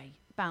 anyway,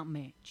 about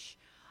Mitch.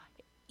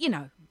 You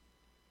know,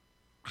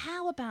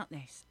 how about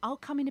this? I'll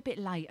come in a bit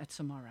later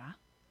tomorrow.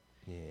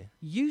 Yeah.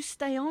 You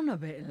stay on a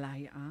bit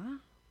later.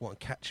 What,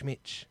 catch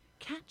Mitch?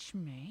 Catch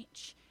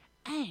Mitch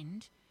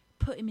and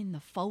put him in the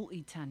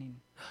faulty tanning.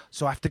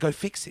 So I have to go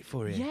fix it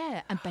for him?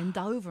 Yeah, and bend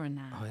over and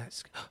that. Oh,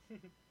 that's...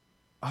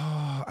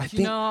 Oh, I Do think...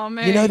 you know what I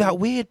mean? You know that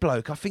weird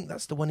bloke? I think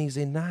that's the one he's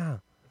in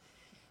now.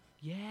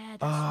 Yeah,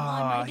 that's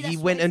why. Maybe He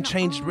that's went why and he's not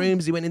changed on.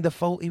 rooms. He went in the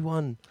faulty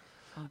one.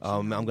 Oh,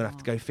 I'm going to have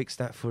to go fix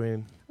that for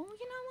him. Oh,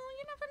 you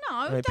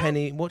never know. Hey,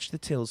 Penny, watch the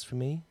tills for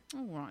me.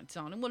 All right,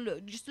 darling. Well,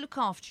 look, just look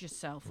after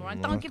yourself, all right?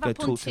 I'll Don't have give to up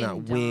go on talk to Tinder.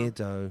 that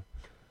weirdo.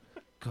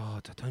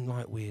 God, I don't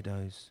like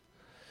weirdos.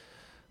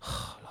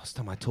 Last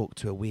time I talked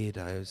to a weirdo,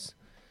 I was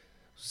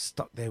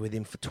stuck there with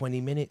him for 20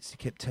 minutes. He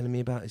kept telling me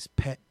about his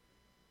pet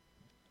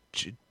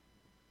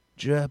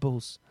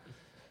gerbils.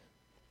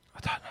 I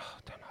don't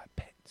like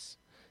pets.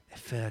 Their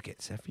fur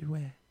gets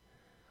everywhere.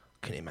 I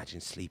couldn't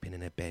imagine sleeping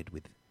in a bed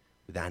with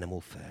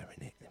animal fur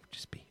in it. It would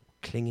just be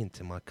clinging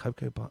to my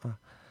cocoa butter.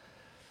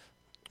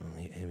 Oh,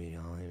 here we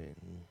are.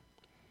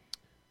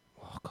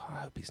 Oh, God, I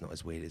hope he's not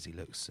as weird as he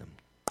looks.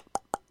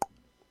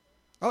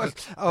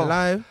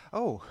 Hello?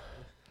 Oh.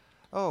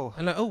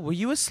 Hello? Oh, were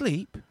you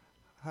asleep?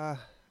 Are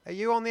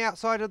you on the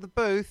outside of the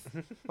booth,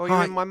 or are Hi.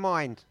 you in my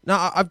mind?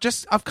 No,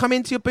 I've come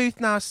into your booth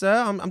now,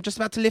 sir. I'm just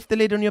about to lift the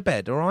lid on your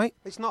bed, all right?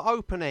 It's not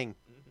opening.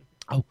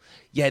 Oh,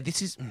 yeah,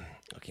 this is...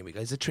 Okay, here we go.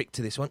 There's a trick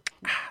to this one.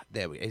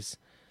 There it is.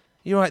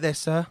 You all right there,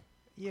 sir?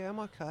 Yeah, I'm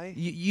okay.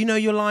 You know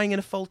you're lying in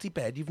a faulty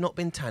bed. You've not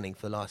been tanning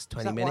for the last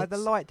 20 Is that minutes. why the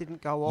light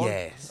didn't go on?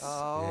 Yes.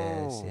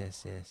 Oh.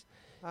 Yes.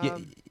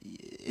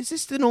 Is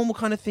this the normal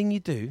kind of thing you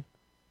do?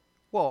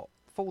 What?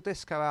 Full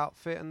disco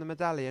outfit and the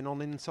medallion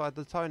on inside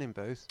the toning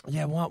booth?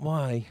 Yeah,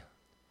 why?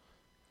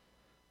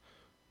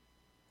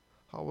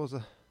 I was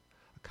a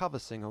cover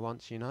singer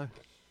once, you know.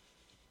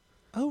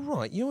 Oh,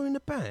 right. You're in a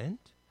band?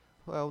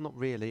 Well, not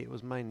really. It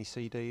was mainly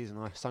CDs, and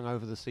I sung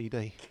over the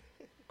CD.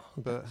 Oh,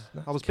 But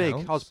that I was big.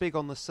 counts. I was big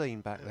on the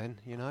scene back then,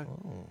 you know.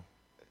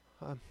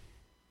 Oh.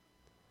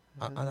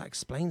 That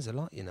explains a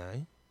lot, you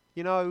know.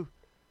 You know,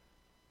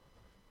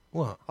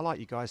 What? I like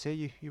you guys here.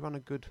 You run a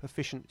good,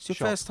 efficient It's your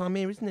shop. first time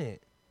here, isn't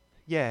it?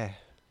 Yeah,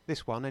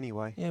 this one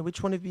anyway. Yeah,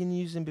 which one have you been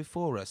using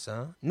before us,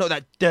 huh? Not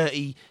that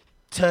dirty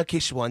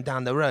Turkish one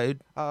down the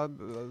road.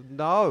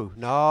 No,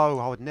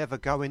 I would never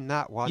go in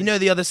that one. You know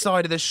the other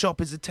side of the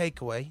shop is a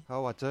takeaway.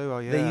 Oh, I do. Oh,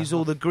 yeah. They use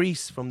all the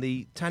grease from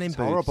the tanning It's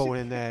booths. horrible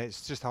in there.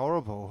 It's just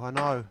horrible. I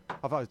know.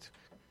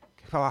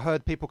 I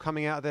heard people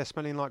coming out of there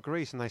smelling like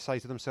grease, and they say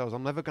to themselves,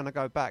 "I'm never going to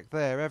go back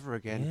there ever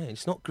again." Yeah,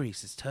 it's not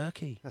grease, it's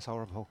turkey. That's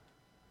horrible.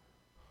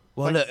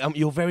 Well, look,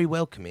 you're very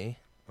welcome here.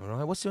 All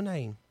right, what's your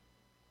name?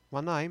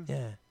 My name?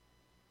 Yeah.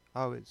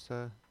 Oh, it's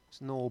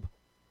Norb.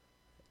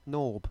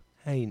 Norb.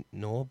 Hey,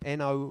 Norb.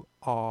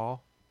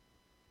 N-O-R-B.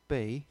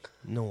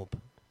 Norb.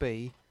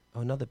 B.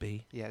 Oh, another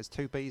B. Yeah, there's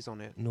 2 B's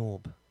on it.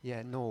 Norb.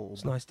 Yeah, Norb.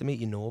 It's nice to meet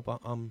you, Norb.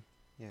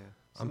 Yeah.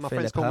 So I'm my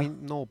friends call me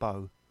Philippa.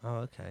 Norbo. Oh,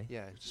 okay.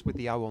 Yeah, just with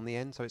the O on the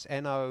end, so it's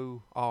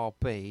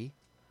N-O-R-B.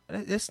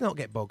 Let's not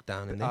get bogged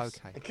down in this.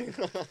 Okay.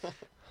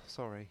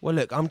 Sorry. Well,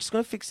 look, I'm just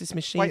going to fix this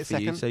machine Wait a for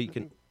you second. so you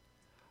can...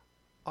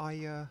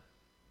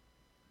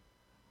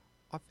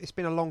 It's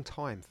been a long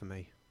time for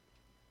me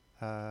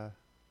to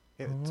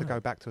go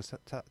back to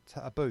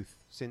a booth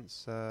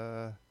since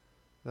the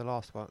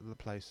last one, the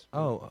place.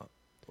 Oh,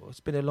 it's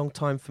been a long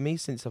time for me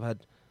since I've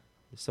had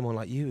someone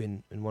like you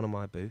in one of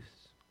my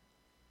booths.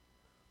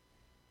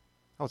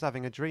 I was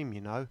having a dream,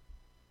 you know.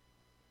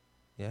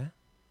 Yeah?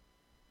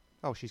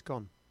 Oh, she's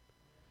gone.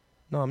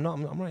 No, I'm not.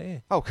 I'm right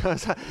here. Oh,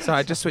 sorry,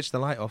 I just switched the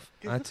light off.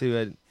 I had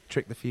to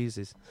trick the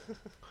fuses.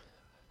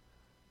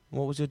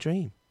 What was your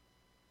dream?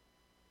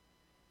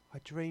 I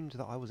dreamed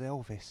that I was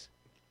Elvis,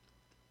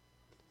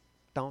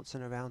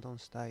 dancing around on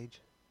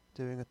stage,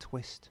 doing a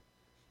twist,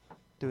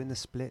 doing the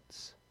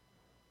splits,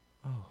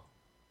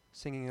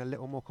 singing a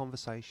little more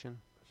conversation,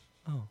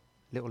 a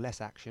little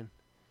less action.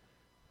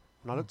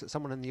 And I looked at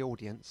someone in the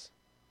audience,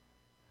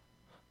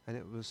 and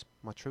it was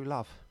my true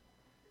love.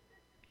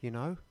 You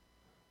know?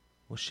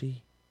 Was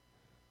she?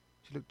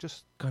 She looked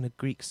just... kind of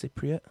Greek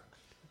Cypriot?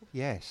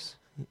 Yes.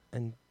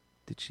 And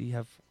did she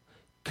have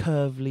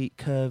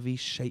curvy,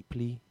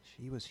 shapely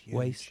She was huge.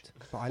 waist?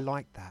 But I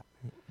liked that.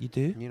 You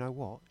do? And you know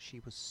what? She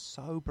was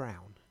so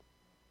brown.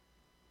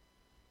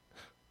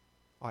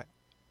 I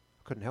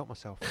couldn't help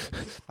myself.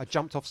 I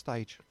jumped off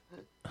stage,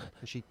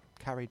 and she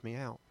carried me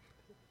out.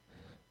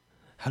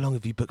 How long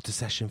have you booked a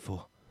session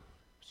for?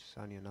 It's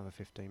only another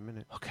 15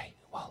 minutes. Okay,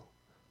 well,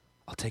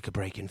 I'll take a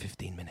break in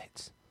 15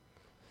 minutes.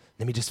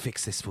 Let me just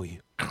fix this for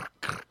you. And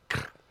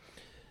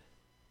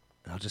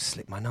I'll just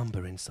slip my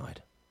number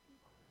inside.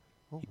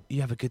 Oh.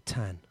 You have a good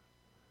tan.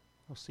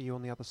 I'll see you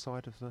on the other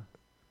side of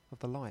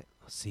the light.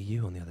 I'll see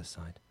you on the other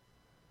side.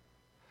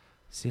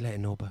 See you later,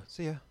 Norbo.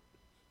 See ya.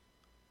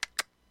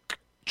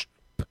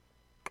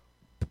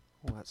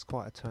 Oh, that's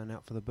quite a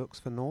turnout for the books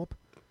for Norb.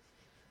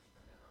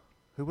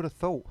 Who would have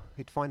thought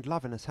he'd find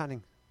love in a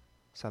tanning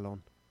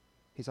salon?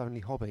 His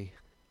only hobby,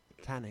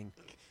 tanning.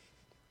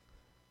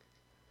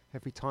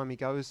 Every time he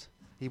goes,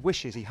 he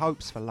wishes, he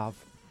hopes for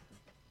love.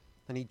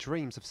 And he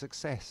dreams of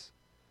success,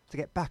 to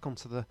get back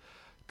onto the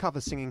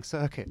cover singing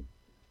circuit.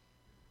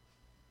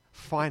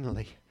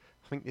 Finally,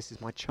 I think this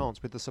is my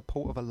chance with the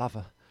support of a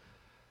lover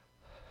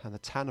and the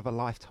tan of a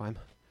lifetime.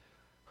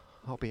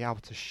 I'll be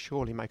able to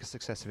surely make a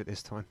success of it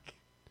this time.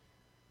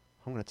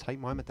 I'm going to take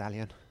my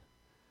medallion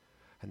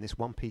and this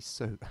one-piece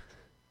suit.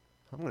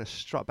 I'm going to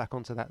strut back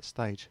onto that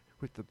stage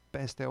with the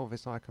best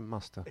Elvis I can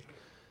muster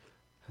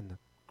and the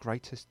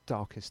greatest,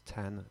 darkest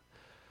tan that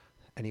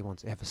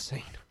anyone's ever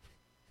seen.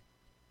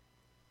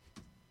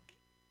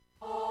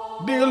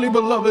 Dearly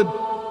beloved,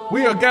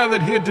 we are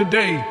gathered here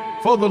today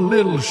for the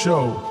Little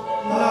Show.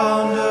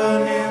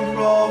 London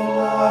Improv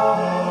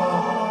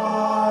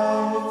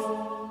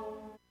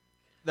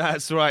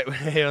That's right, we're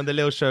here on the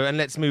Lil Show, and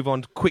let's move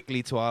on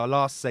quickly to our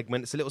last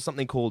segment. It's a little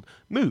something called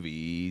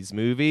Movies.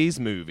 You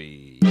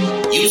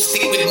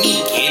stick with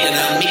me, kid, and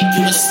I'll make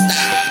you a star.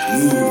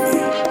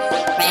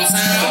 Bounce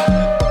out.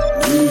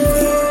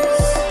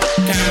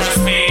 Camera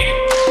spin.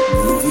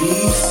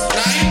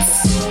 Lights.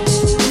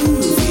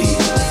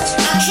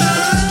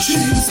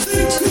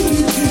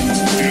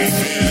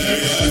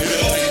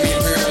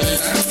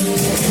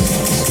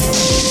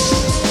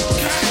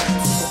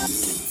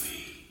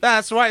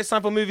 That's right, it's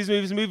time for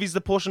Movies, the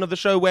portion of the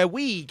show where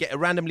we get a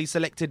randomly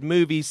selected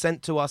movie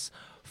sent to us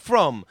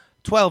from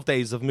 12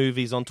 Days of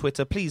Movies on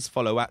Twitter. Please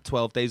follow at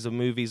 12 Days of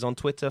Movies on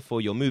Twitter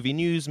for your movie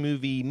news,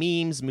 movie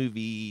memes,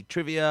 movie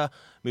trivia,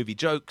 movie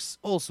jokes,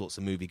 all sorts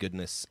of movie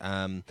goodness.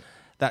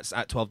 That's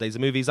at 12 Days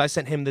of Movies. I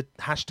sent him the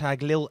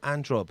hashtag Lil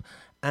Androb,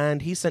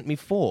 and he sent me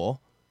 4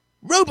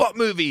 robot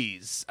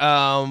movies.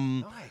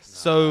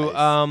 So,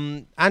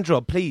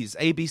 Androb, please,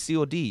 A, B, C,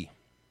 or D?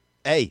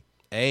 A.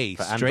 A.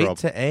 For Straight Androb.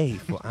 to A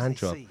for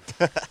Androb.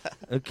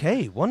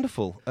 Okay,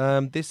 wonderful.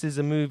 This is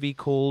a movie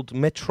called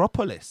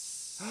Metropolis.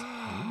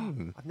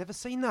 I've never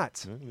seen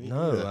that.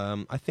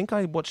 No, I think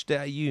I watched it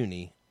at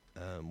uni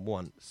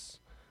once.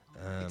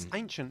 It's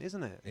ancient,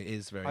 isn't it? It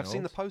is very I've old.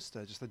 seen the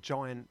poster, just a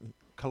giant,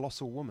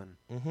 colossal woman,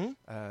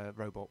 Mm-hmm.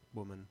 robot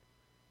woman.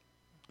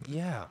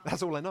 Yeah.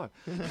 That's all I know.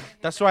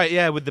 That's right,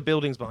 yeah, with the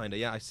buildings behind it.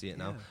 Yeah, I see it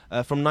now.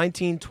 From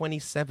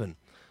 1927.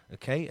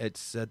 Okay,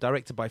 it's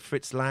directed by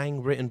Fritz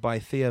Lang, written by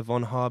Thea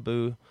von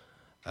Harbo.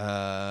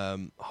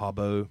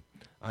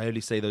 I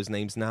only say those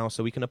names now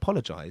so we can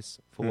apologize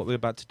for what we're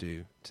about to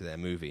do to their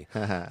movie.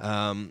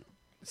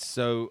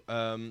 So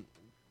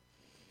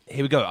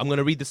here we go. I'm going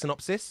to read the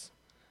synopsis,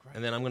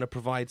 and then I'm going to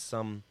provide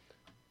some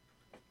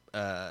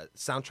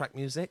soundtrack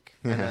music,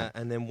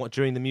 and then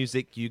during the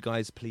music, you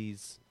guys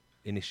please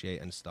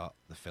initiate and start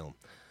the film.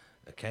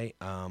 Okay,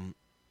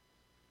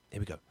 here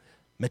we go.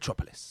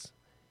 Metropolis.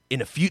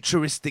 In a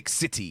futuristic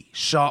city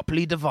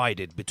sharply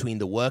divided between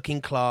the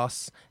working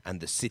class and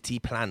the city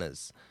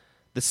planners,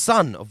 the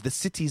son of the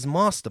city's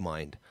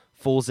mastermind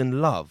falls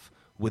in love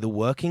with a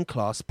working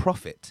class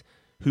prophet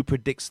who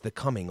predicts the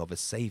coming of a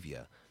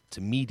savior to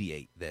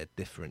mediate their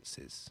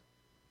differences.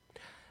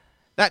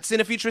 That's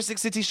in a futuristic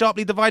city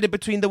sharply divided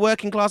between the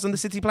working class and the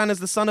city planners.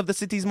 The son of the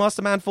city's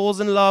mastermind falls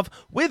in love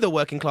with a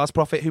working class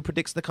prophet who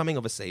predicts the coming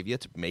of a savior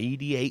to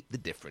mediate the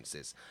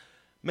differences.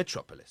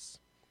 Metropolis.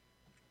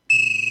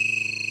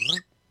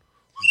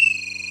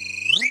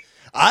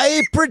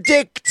 I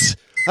predict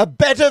a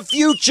better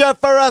future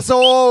for us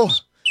all.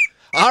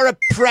 Our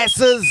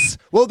oppressors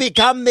will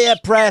become the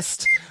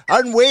oppressed,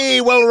 and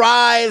we will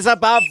rise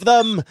above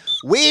them.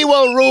 We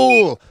will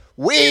rule.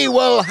 We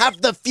will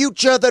have the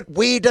future that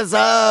we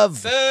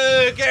deserve.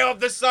 Get off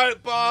the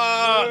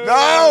soapbox!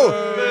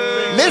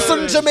 No!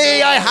 Listen to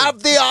me. I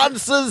have the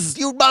answers.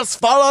 You must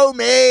follow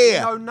me.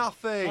 No,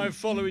 nothing. I'm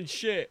following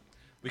shit.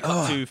 We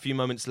cut to a few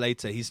moments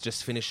later. He's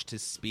just finished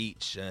his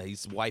speech.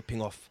 He's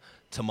wiping off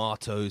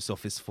tomatoes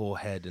off his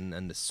forehead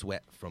and the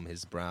sweat from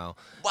his brow.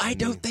 Why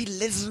don't they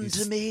listen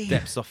to me?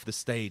 Steps off the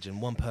stage,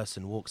 and one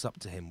person walks up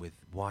to him with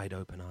wide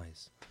open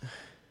eyes.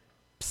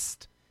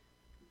 Psst.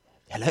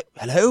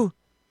 Hello?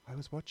 I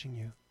was watching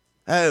you.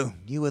 Oh,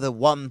 you were the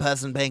one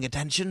person paying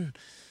attention?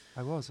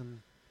 I was,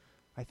 and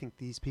I think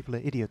these people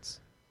are idiots.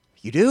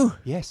 You do?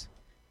 Yes.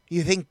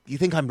 You think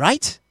I'm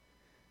right?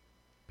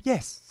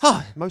 Yes.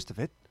 Huh. Most of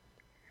it.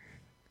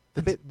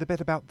 The bit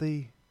about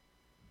the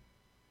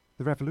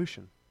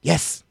revolution.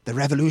 Yes, the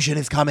revolution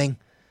is coming.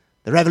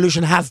 The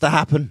revolution has to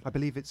happen. I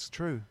believe it's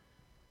true.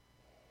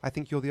 I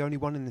think you're the only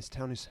one in this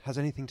town who has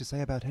anything to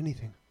say about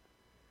anything.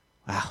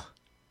 Wow.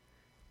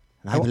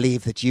 And I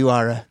believe that you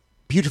are a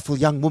beautiful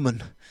young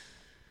woman.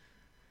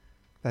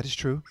 That is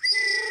true.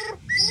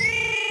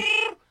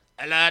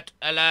 Alert,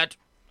 alert.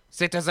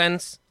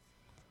 Citizens.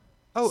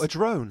 Oh, a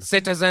drone.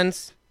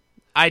 Citizens.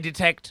 I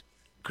detect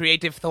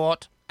creative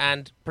thought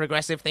and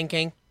progressive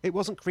thinking. It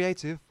wasn't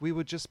creative. We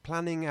were just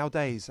planning our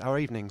days, our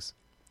evenings.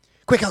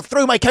 Quick, I'll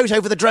throw my coat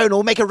over the drone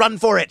or make a run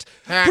for it.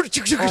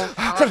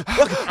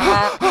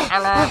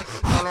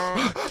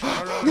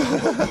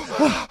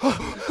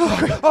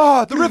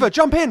 Oh, the river!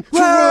 Jump in!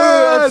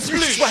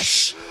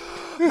 Splash!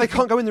 They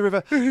can't go in the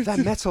river. They're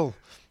metal.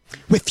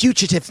 We're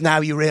fugitives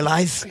now, you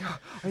realise?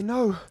 I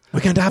know.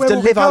 We're going to have Where to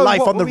will we live our go? life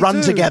What on the will we run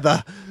do?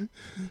 together.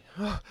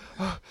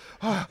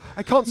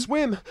 I can't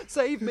swim.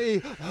 Save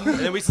me. And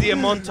then we see a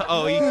montage.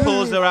 Oh, he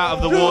pulls her out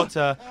of the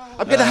water.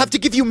 I'm going to have to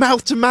give you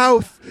mouth to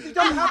mouth. You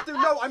don't have to.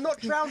 No, I'm not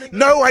drowning.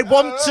 No, I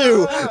want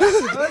to.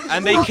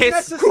 And they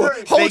kiss.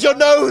 Hold your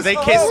nose. They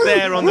kiss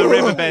there on the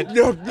riverbed. They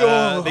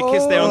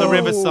kiss there on the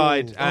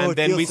riverside, Oh, and it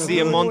then feels we so see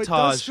a good. Oh, it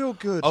does montage feel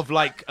good. of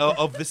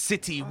of the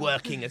city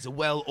working as a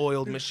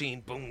well-oiled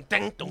machine. Boom,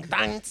 dang, dong,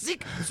 dang,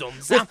 zick, zoom,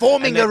 We're zam.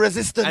 forming And then- a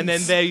resistance. And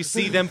then there you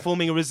see them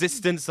forming a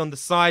resistance on the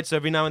side. So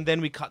every now and then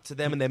we cut to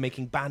them, and they're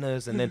making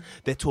banners, and then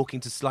they're talking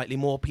to slightly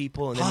more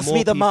people, and then Pass more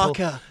me the people,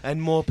 marker.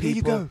 and more Here you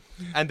people. go.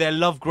 And their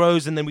love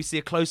grows, and then we see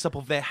a close-up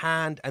of their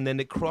hand, and then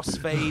it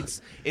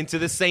crossfades into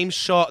the same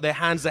shot. Their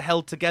hands are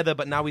held together,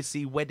 but now we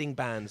see wedding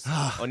bands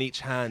on each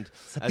hand.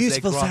 It's a as they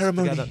beautiful grasp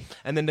ceremony. together.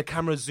 And then the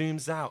camera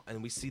zooms out,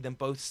 and we see them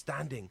both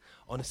standing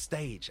on a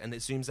stage, and it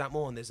zooms out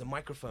more, and there's a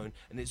microphone,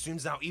 and it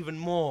zooms out even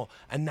more,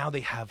 and now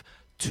they have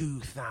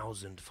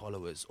 2,000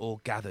 followers all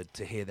gathered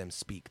to hear them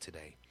speak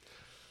today.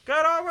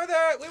 Get on with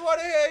it! We want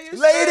to hear you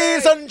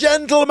Ladies speak! and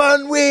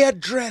gentlemen, we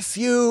address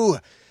you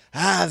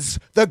as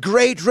the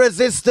Great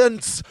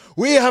Resistance.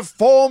 We have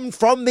formed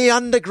from the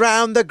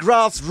underground, the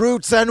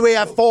grassroots, and we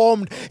have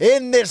formed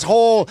in this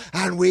hall,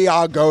 and we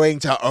are going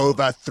to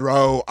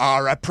overthrow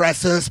our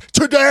oppressors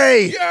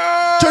today.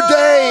 Yeah!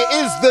 Today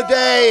is the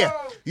day.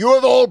 You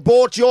have all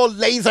brought your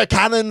laser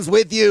cannons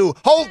with you.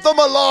 Hold them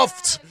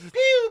aloft.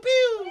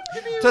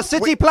 To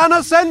City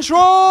Planner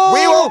Central!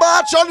 We will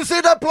march on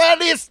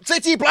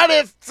City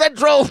Planet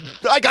Central.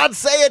 I can't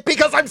say it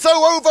because I'm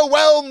so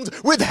overwhelmed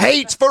with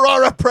hate for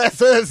our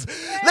oppressors.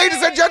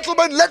 Ladies and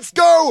gentlemen, let's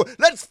go.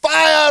 Let's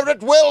fire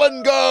at will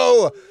and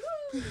go.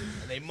 And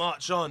they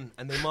march on,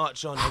 and they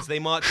march on. As they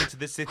march into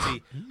the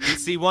city, you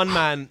see one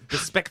man,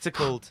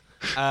 bespectacled.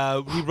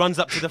 He runs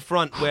up to the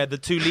front where the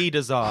two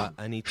leaders are,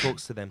 and he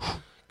talks to them.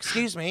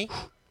 Excuse me.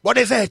 What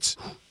is it?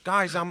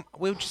 Guys, I'm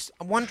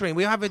wondering,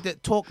 we have a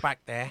talk back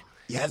there.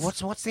 Yes.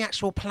 What's the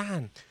actual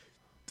plan?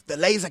 The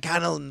laser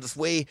cannons.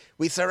 We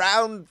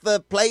surround the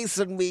place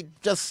and we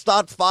just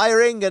start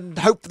firing and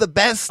hope for the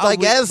best, I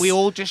guess. We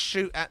all just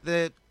shoot at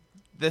the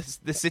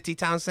city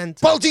town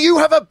centre. Well, do you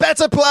have a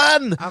better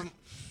plan?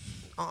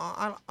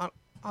 I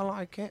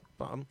like it,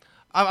 but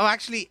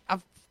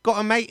I've got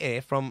a mate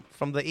here from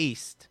the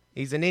east.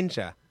 He's a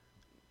ninja.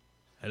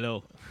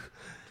 Hello.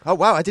 Oh,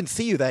 wow, I didn't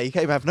see you there. You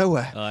came out of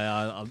nowhere.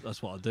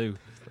 That's what I do.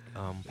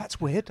 That's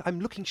weird.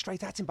 I'm looking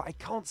straight at him, but I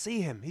can't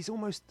see him. He's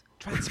almost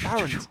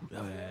transparent.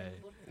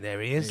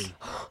 There he is.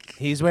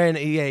 He's wearing.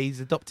 He's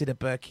adopted a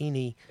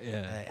burkini.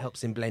 It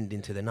helps him blend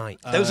into the night.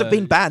 Those have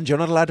been banned. You're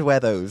not allowed to wear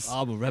those.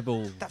 I'm a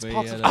rebel. That's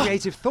part of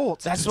creative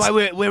thought. That's why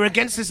we're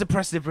against this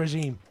oppressive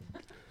regime.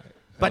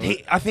 But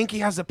I think he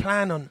has a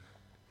plan on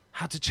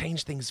how to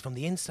change things from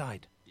the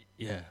inside.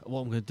 Yeah.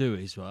 What I'm going to do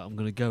is, right, I'm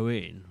going to go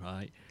in,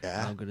 right?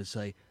 Yeah. And I'm going to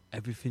say,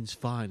 everything's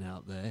fine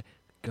out there.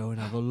 Go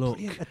and have a look.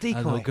 Brilliant, a decoy.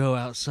 And they'll go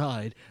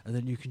outside, and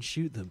then you can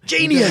shoot them.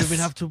 Genius! You don't even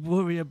have to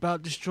worry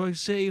about destroying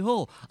City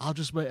Hall. I'll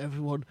just make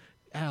everyone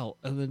out,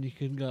 and then you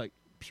can, like,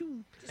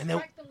 pew.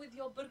 Distract them with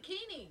your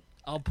burkini.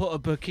 I'll put a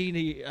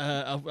burkini.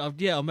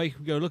 I'll make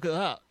them go, look at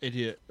that,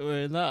 idiot,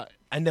 wearing that.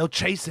 And they'll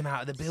chase him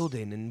out of the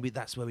building, and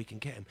that's where we can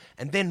get him.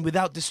 And then,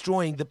 without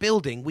destroying the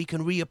building, we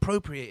can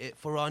reappropriate it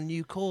for our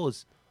new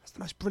cause. That's the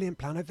most brilliant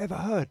plan I've ever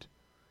heard.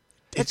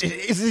 It's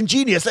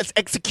ingenious. Let's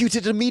execute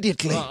it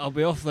immediately. Right, I'll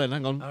be off then.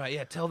 Hang on. All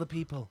right, tell the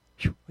people.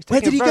 Where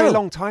did he a very go?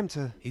 long time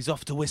to... He's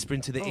off to whisper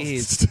into the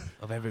ears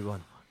of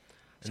everyone.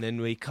 And then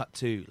we cut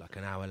to, like,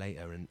 an hour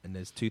later, and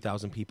there's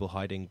 2,000 people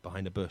hiding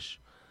behind a bush.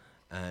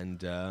 And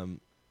then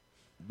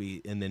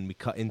we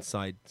cut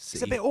inside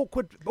city. It's a bit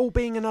awkward all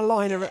being in a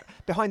line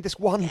behind this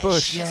one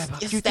bush. Yeah,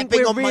 but do you're you think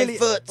stepping we're on my really...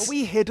 foot. Are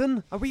we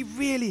hidden? Are we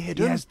really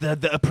hidden? Yes,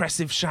 the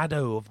oppressive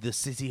shadow of the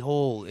city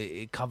hall,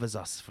 it covers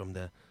us from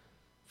the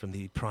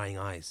prying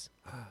eyes.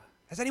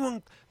 Has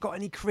anyone got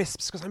any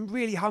crisps? Because I'm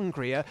really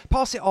hungry.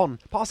 Pass it on.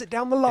 Pass it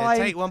down the line.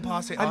 Take one,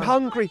 pass it I'm on.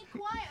 hungry.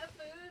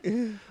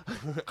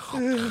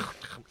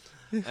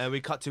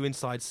 We cut to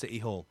inside City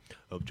Hall.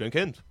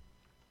 Jenkins.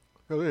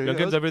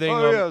 Yes. Everything,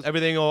 yes.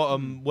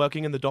 everything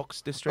working in the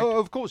docks district. Oh,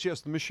 of course,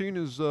 yes. The machine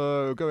is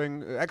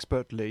going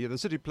expertly. The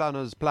city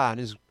planner's plan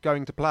is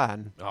going to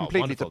plan. Completely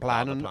wonderful. to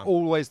plan, The and plan.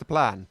 always the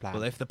plan.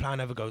 Well, if the plan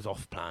ever goes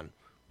off plan,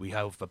 we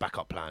have a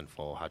backup plan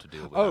for how to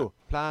deal with Oh,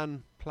 that.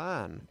 plan.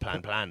 Plan.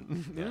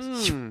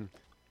 Yes.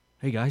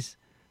 Hey, guys.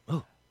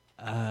 Oh.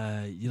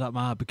 You like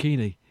my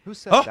bikini? Who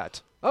said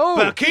that? Oh,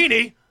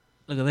 Bikini?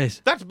 Look at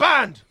this. That's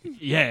banned.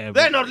 Yeah.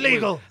 They're not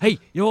legal. Hey,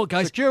 you know what,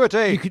 guys?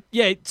 security. You could,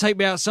 take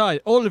me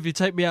outside. All of you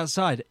take me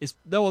outside.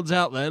 No one's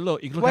out there.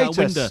 Look, you can look Wait out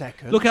the window. a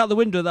second. Look out the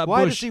window of that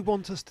Why bush. does he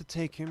want us to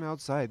take him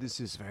outside?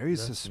 This is very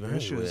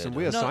suspicious, very weird. and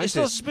we are No, scientists it's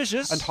not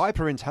suspicious. and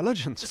hyper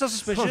intelligent. It's not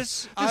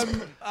suspicious.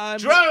 I'm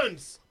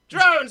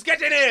Drones, get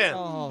in here.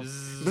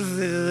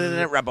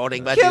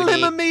 Roboting Kill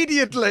him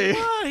immediately.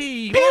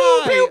 Why?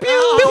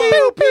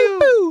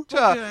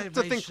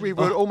 To think we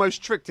were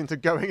almost tricked into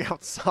going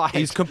outside.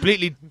 He's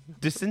completely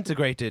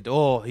disintegrated,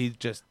 or he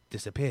just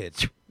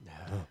disappeared.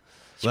 No.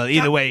 Well,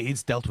 either way,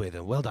 he's dealt with.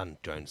 And well done,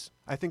 Jones.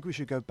 I think we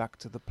should go back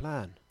to the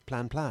plan.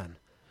 Plan.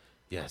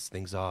 Yes,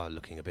 things are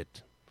looking a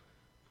bit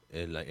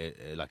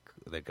like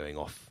they're going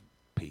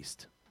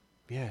off-piste.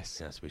 Yes.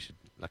 Yes, we should,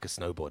 like a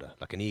snowboarder,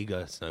 like an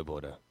eager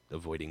snowboarder,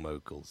 avoiding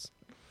moguls.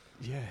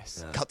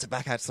 Yes. Cut to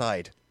back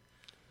outside.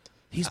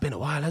 He's been a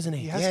while, hasn't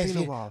he? He has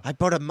been a while. I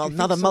brought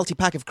another so?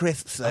 multi-pack of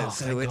crisps, though,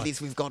 so thank at God.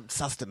 least we've got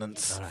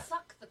sustenance.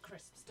 Suck the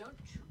crisps. Don't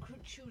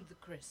chew the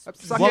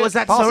crisps. What was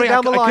that? Pass it Sorry,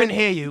 down the I line. couldn't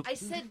hear you. I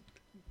said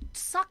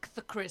suck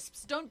the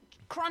crisps. Don't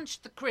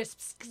crunch the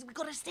crisps, because we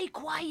got to stay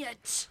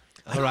quiet.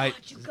 All right.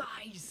 God, you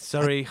guys.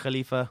 Sorry,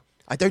 Khalifa.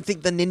 I don't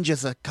think the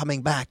ninjas are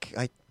coming back.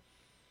 Are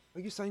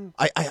you saying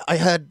I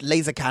heard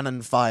laser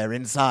cannon fire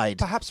inside.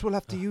 perhaps we'll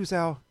have to use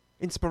our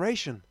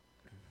inspiration,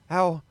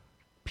 our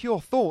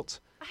pure thought,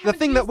 I the haven't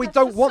thing that used we for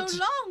don't want so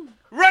to... long.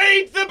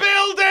 Raid the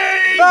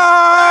building!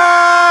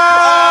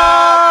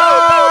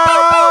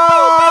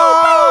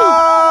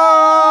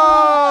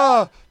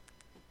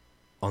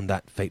 On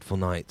that fateful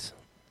night,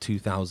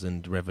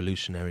 2,000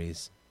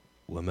 revolutionaries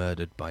were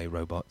murdered by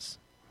robots,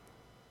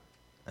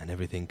 and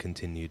everything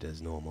continued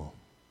as normal.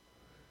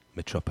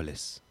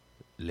 Metropolis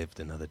lived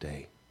another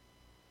day.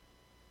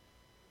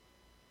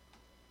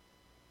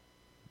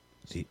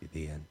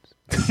 The end.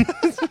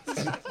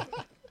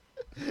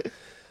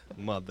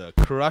 Mother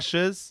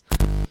crushers.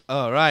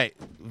 All right.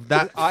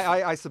 That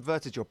I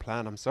subverted your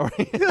plan. I'm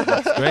sorry.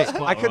 That's great.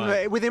 I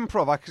couldn't with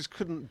improv. I just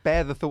couldn't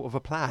bear the thought of a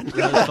plan.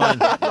 That's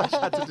fine. I just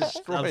had to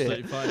destroy Absolutely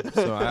it. fine.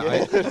 So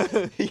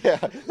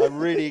I'm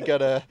really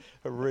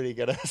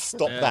gonna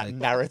stop that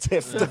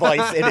narrative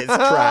device in its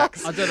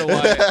tracks. I don't know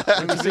why.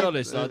 To be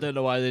honest, I don't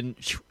know why I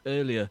didn't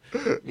earlier.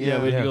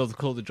 When you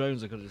call the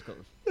drones, I could have just got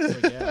the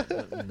frig out.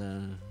 But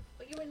no.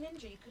 But you're a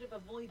ninja. You could have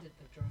avoided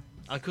the drones.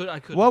 I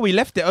could. Well, we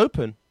left it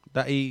open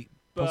that he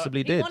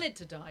possibly He did. wanted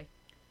to die.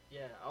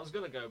 Yeah, I was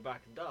gonna go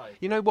back and die.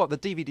 You know what? The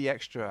DVD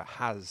extra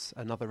has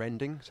another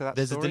ending to that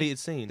There's story. a deleted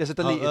scene. There's a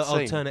deleted scene.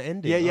 Alternate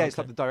ending. Yeah, Oh, it's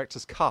okay. like the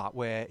director's cut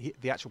where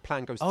the actual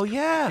plan goes. Oh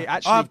yeah, It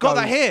actually I've got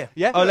that goes- here.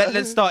 Yeah. Oh,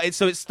 let's start it.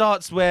 So it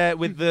starts where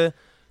with the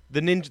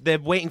ninja. They're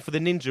waiting for the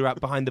ninja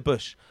out behind the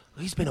bush.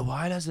 He's been a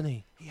while, hasn't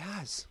he? He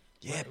has.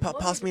 Yeah,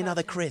 pass me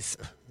another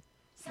crisp.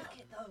 Suck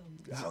it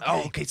though.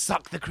 Oh, okay,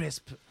 suck the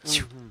crisp.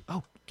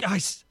 Oh,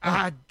 guys,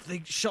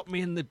 they shot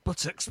me in the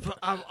buttocks, but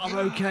I'm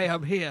okay.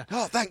 I'm here.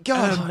 Oh, thank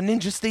God.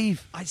 Ninja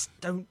Steve.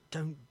 Don't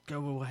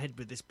go ahead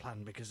with this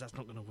plan because that's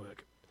not going to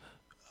work.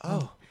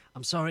 Oh,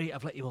 I'm sorry.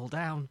 I've let you all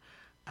down.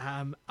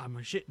 I'm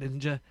a shit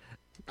ninja.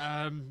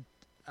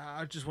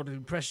 I just want to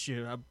impress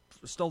you. I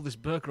stole this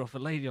burqa off a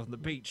lady on the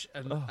beach,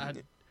 and I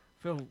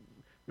feel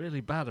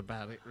really bad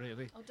about it.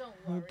 Really. Oh,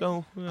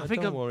 don't worry.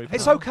 Don't worry.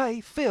 It's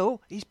okay,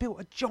 Phil. He's built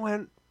a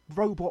giant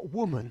robot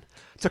woman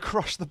to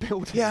crush the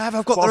building. Yeah, I've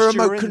got the whilst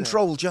you're remote in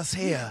control just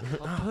here.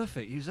 Oh,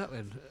 perfect. Use that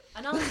then.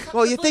 And I'll suck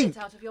Well, the you think-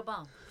 bullet out of your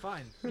bum.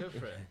 Fine. Go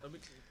for it.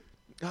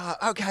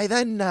 Okay,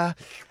 then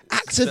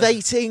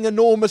activating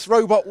enormous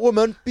robot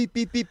woman. Beep,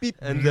 beep, beep, beep.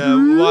 And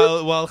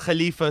while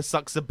Khalifa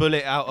sucks a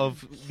bullet out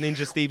of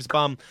Ninja Steve's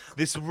bum,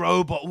 this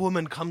robot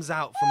woman comes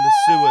out from the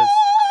sewers.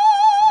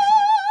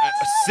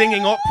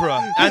 Singing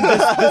opera, and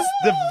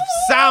the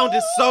sound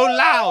is so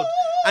loud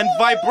and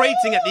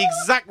vibrating at the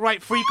exact right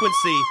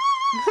frequency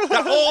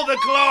that all the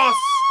glass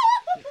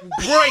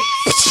breaks.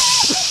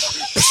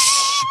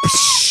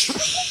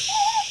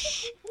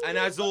 And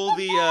as all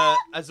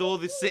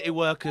the city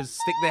workers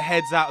stick their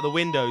heads out of the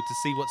window to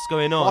see what's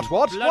going on.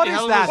 What is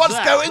that? What's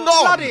going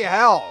on? Bloody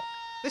hell!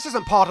 This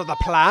isn't part of the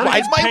plan. Why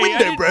is my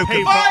window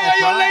broken? Fire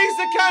your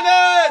laser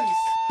cannons!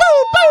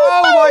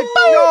 Oh my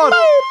God!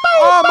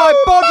 Oh my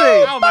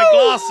body! Oh, my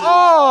glasses!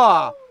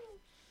 Oh!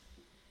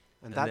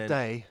 And that then-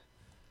 day,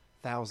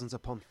 thousands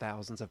upon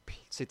thousands of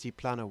city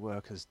planner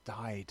workers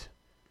died.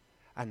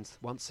 And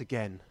once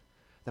again,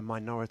 the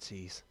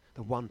minorities,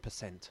 the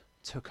 1%,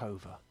 took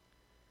over.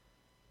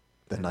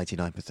 The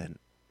 99%.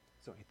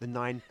 Sorry, the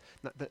 100%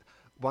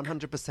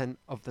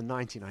 of the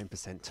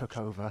 99% took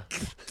over,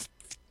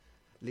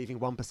 leaving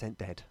 1%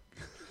 dead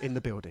in the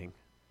building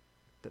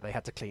that they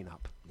had to clean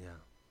up. Yeah.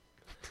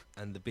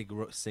 And the big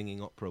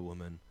singing opera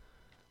woman,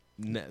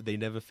 they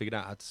never figured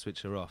out how to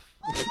switch her off.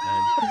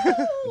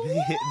 And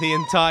the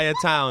entire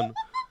town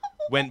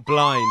went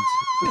blind.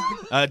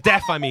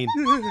 Deaf, I mean.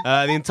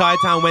 The entire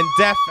town went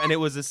deaf, and it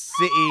was a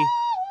city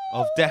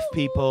of deaf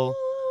people.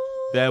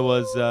 There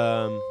was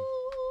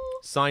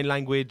sign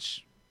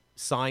language,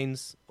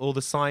 signs, all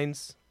the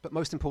signs But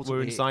most were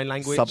importantly, in sign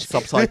language.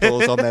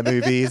 Subtitles on their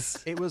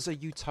movies. it was a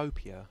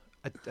utopia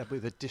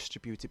with a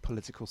distributed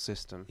political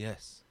system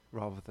Yes.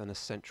 rather than a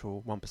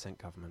central 1%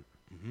 government.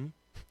 Mm-hmm.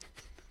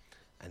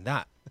 And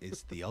that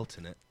is the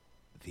alternate,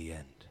 the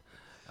end.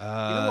 You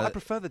know what? I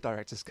prefer the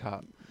director's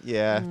cut.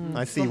 Yeah,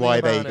 I see something why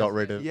they about got it.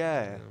 rid of.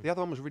 Yeah, the other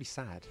one was really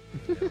sad.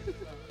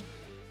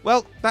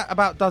 Well, that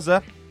about does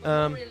her.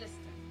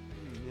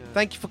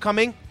 Thank you for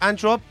coming,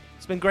 Androb.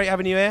 It's been great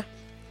having you here.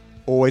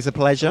 Always a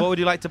pleasure. What would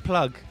you like to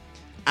plug?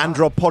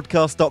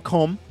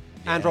 AndrobPodcast.com.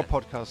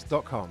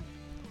 AndrobPodcast.com.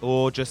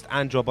 Or just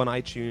Androb on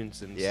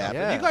iTunes and Yeah. stuff.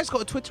 Yeah. Have you guys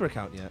got a Twitter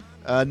account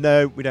yet?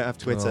 No, we don't have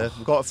Twitter. Oh.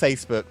 We've got a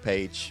Facebook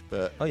page,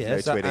 but Oh yeah, no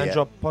is that Twitter yet.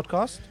 Androb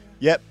Podcast?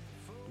 Yep.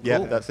 Yep,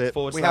 Cool. that's it.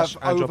 Forward We slash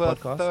have Androb over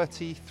Podcast.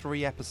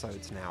 33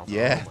 episodes now.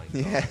 Yeah, Oh my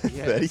yeah, God.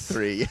 Yes.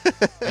 33.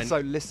 And So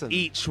listen.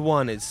 Each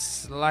one is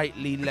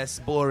slightly less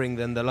boring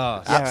than the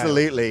last.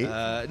 Absolutely.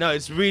 No,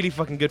 it's really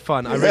fucking good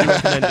fun. I really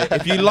recommend it.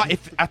 If you like,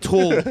 if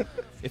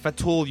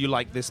at all you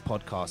like this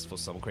podcast for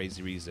some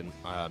crazy reason,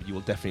 you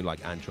will definitely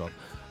like Androb.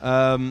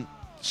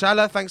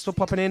 Shala, thanks for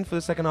popping in for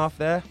the second half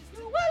there.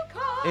 You're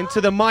welcome. Into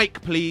the mic,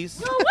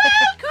 please. You're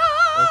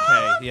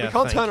welcome. Okay, yeah. we can't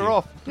thank turn you. her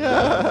off.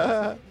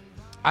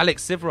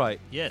 Alex Sivright.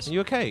 Yes. Are you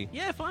okay?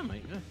 Yeah, fine,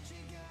 mate. Yeah.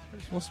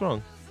 What's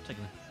wrong?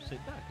 Taking a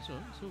sit back. It's all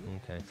right. It's all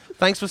good. Okay.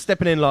 Thanks for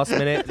stepping in last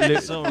minute.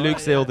 all right,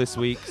 Luke's ill this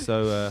week,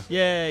 so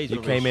Yeah, he's you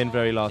rubbish. came in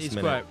very last He's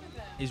minute.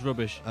 great. He's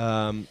rubbish.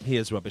 He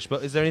is rubbish.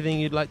 But is there anything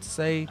you'd like to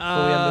say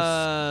before we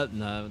end this?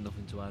 No,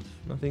 nothing to add.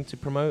 Nothing to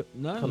promote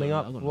No, coming no,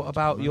 up? I've got What nothing to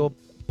about promote. your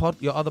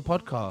your other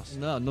podcast?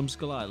 No,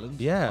 Numbskull Island.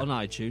 Yeah. On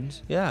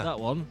iTunes. Yeah. That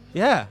one.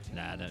 Yeah.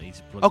 Nah, I don't need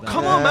to plug Oh, that.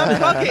 come on, man.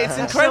 Plug it. It's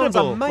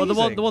incredible. Well,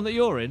 the one that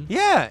you're in.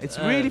 Yeah, it's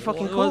really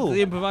fucking cool.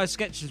 The improvised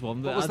sketches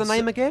one. What was the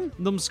name again?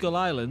 Numbskull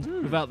Island,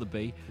 without the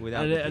B.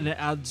 And it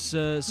adds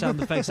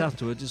sound effects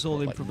afterwards. It's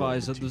all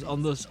improvised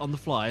on the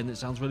fly, and it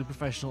sounds really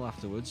professional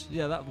afterwards.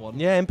 Yeah, that one.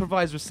 Yeah,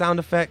 improvised with sound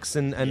effects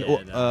and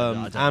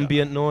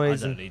ambient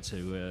noise. I don't need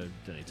to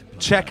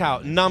check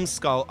out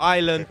Numbskull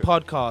Island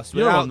podcast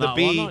You're without on the that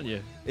B. one, aren't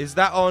you? Is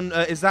that on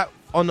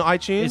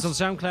iTunes? It's on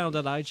SoundCloud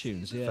and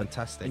iTunes. Yeah,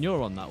 fantastic. And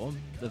you're on that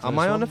one. Am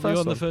I on the first? You're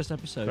on one? the first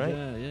episode. Great.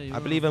 Yeah. I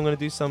believe I'm going to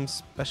do some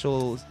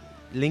special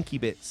linky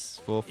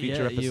bits for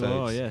future episodes. You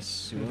are.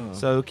 Yes, you are.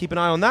 So keep an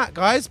eye on that,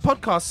 guys.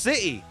 Podcast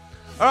City.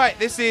 All right,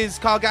 this is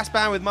Carl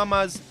Gaspan with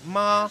Mama's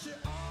Ma.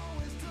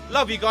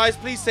 Love you guys.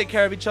 Please take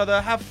care of each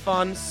other. Have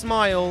fun.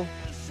 Smile.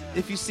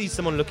 If you see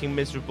someone looking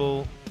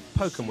miserable,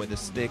 poke them with a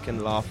stick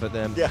and laugh at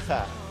them.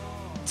 Yeah.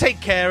 Take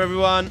care,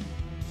 everyone.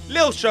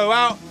 Lil Show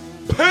out.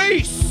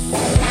 Peace.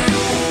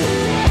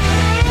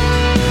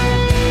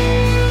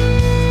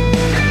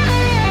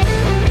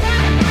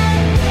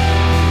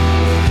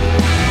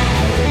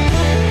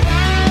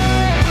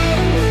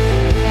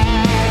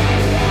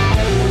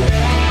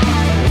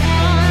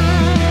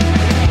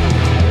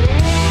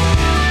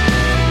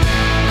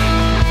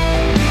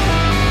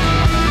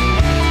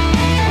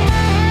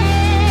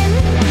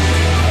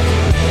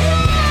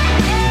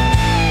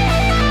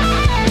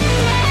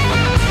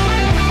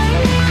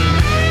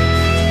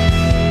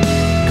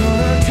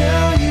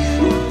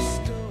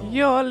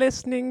 You're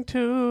listening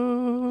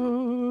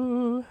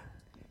to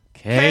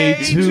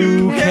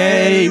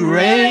K2K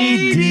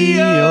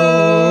Radio.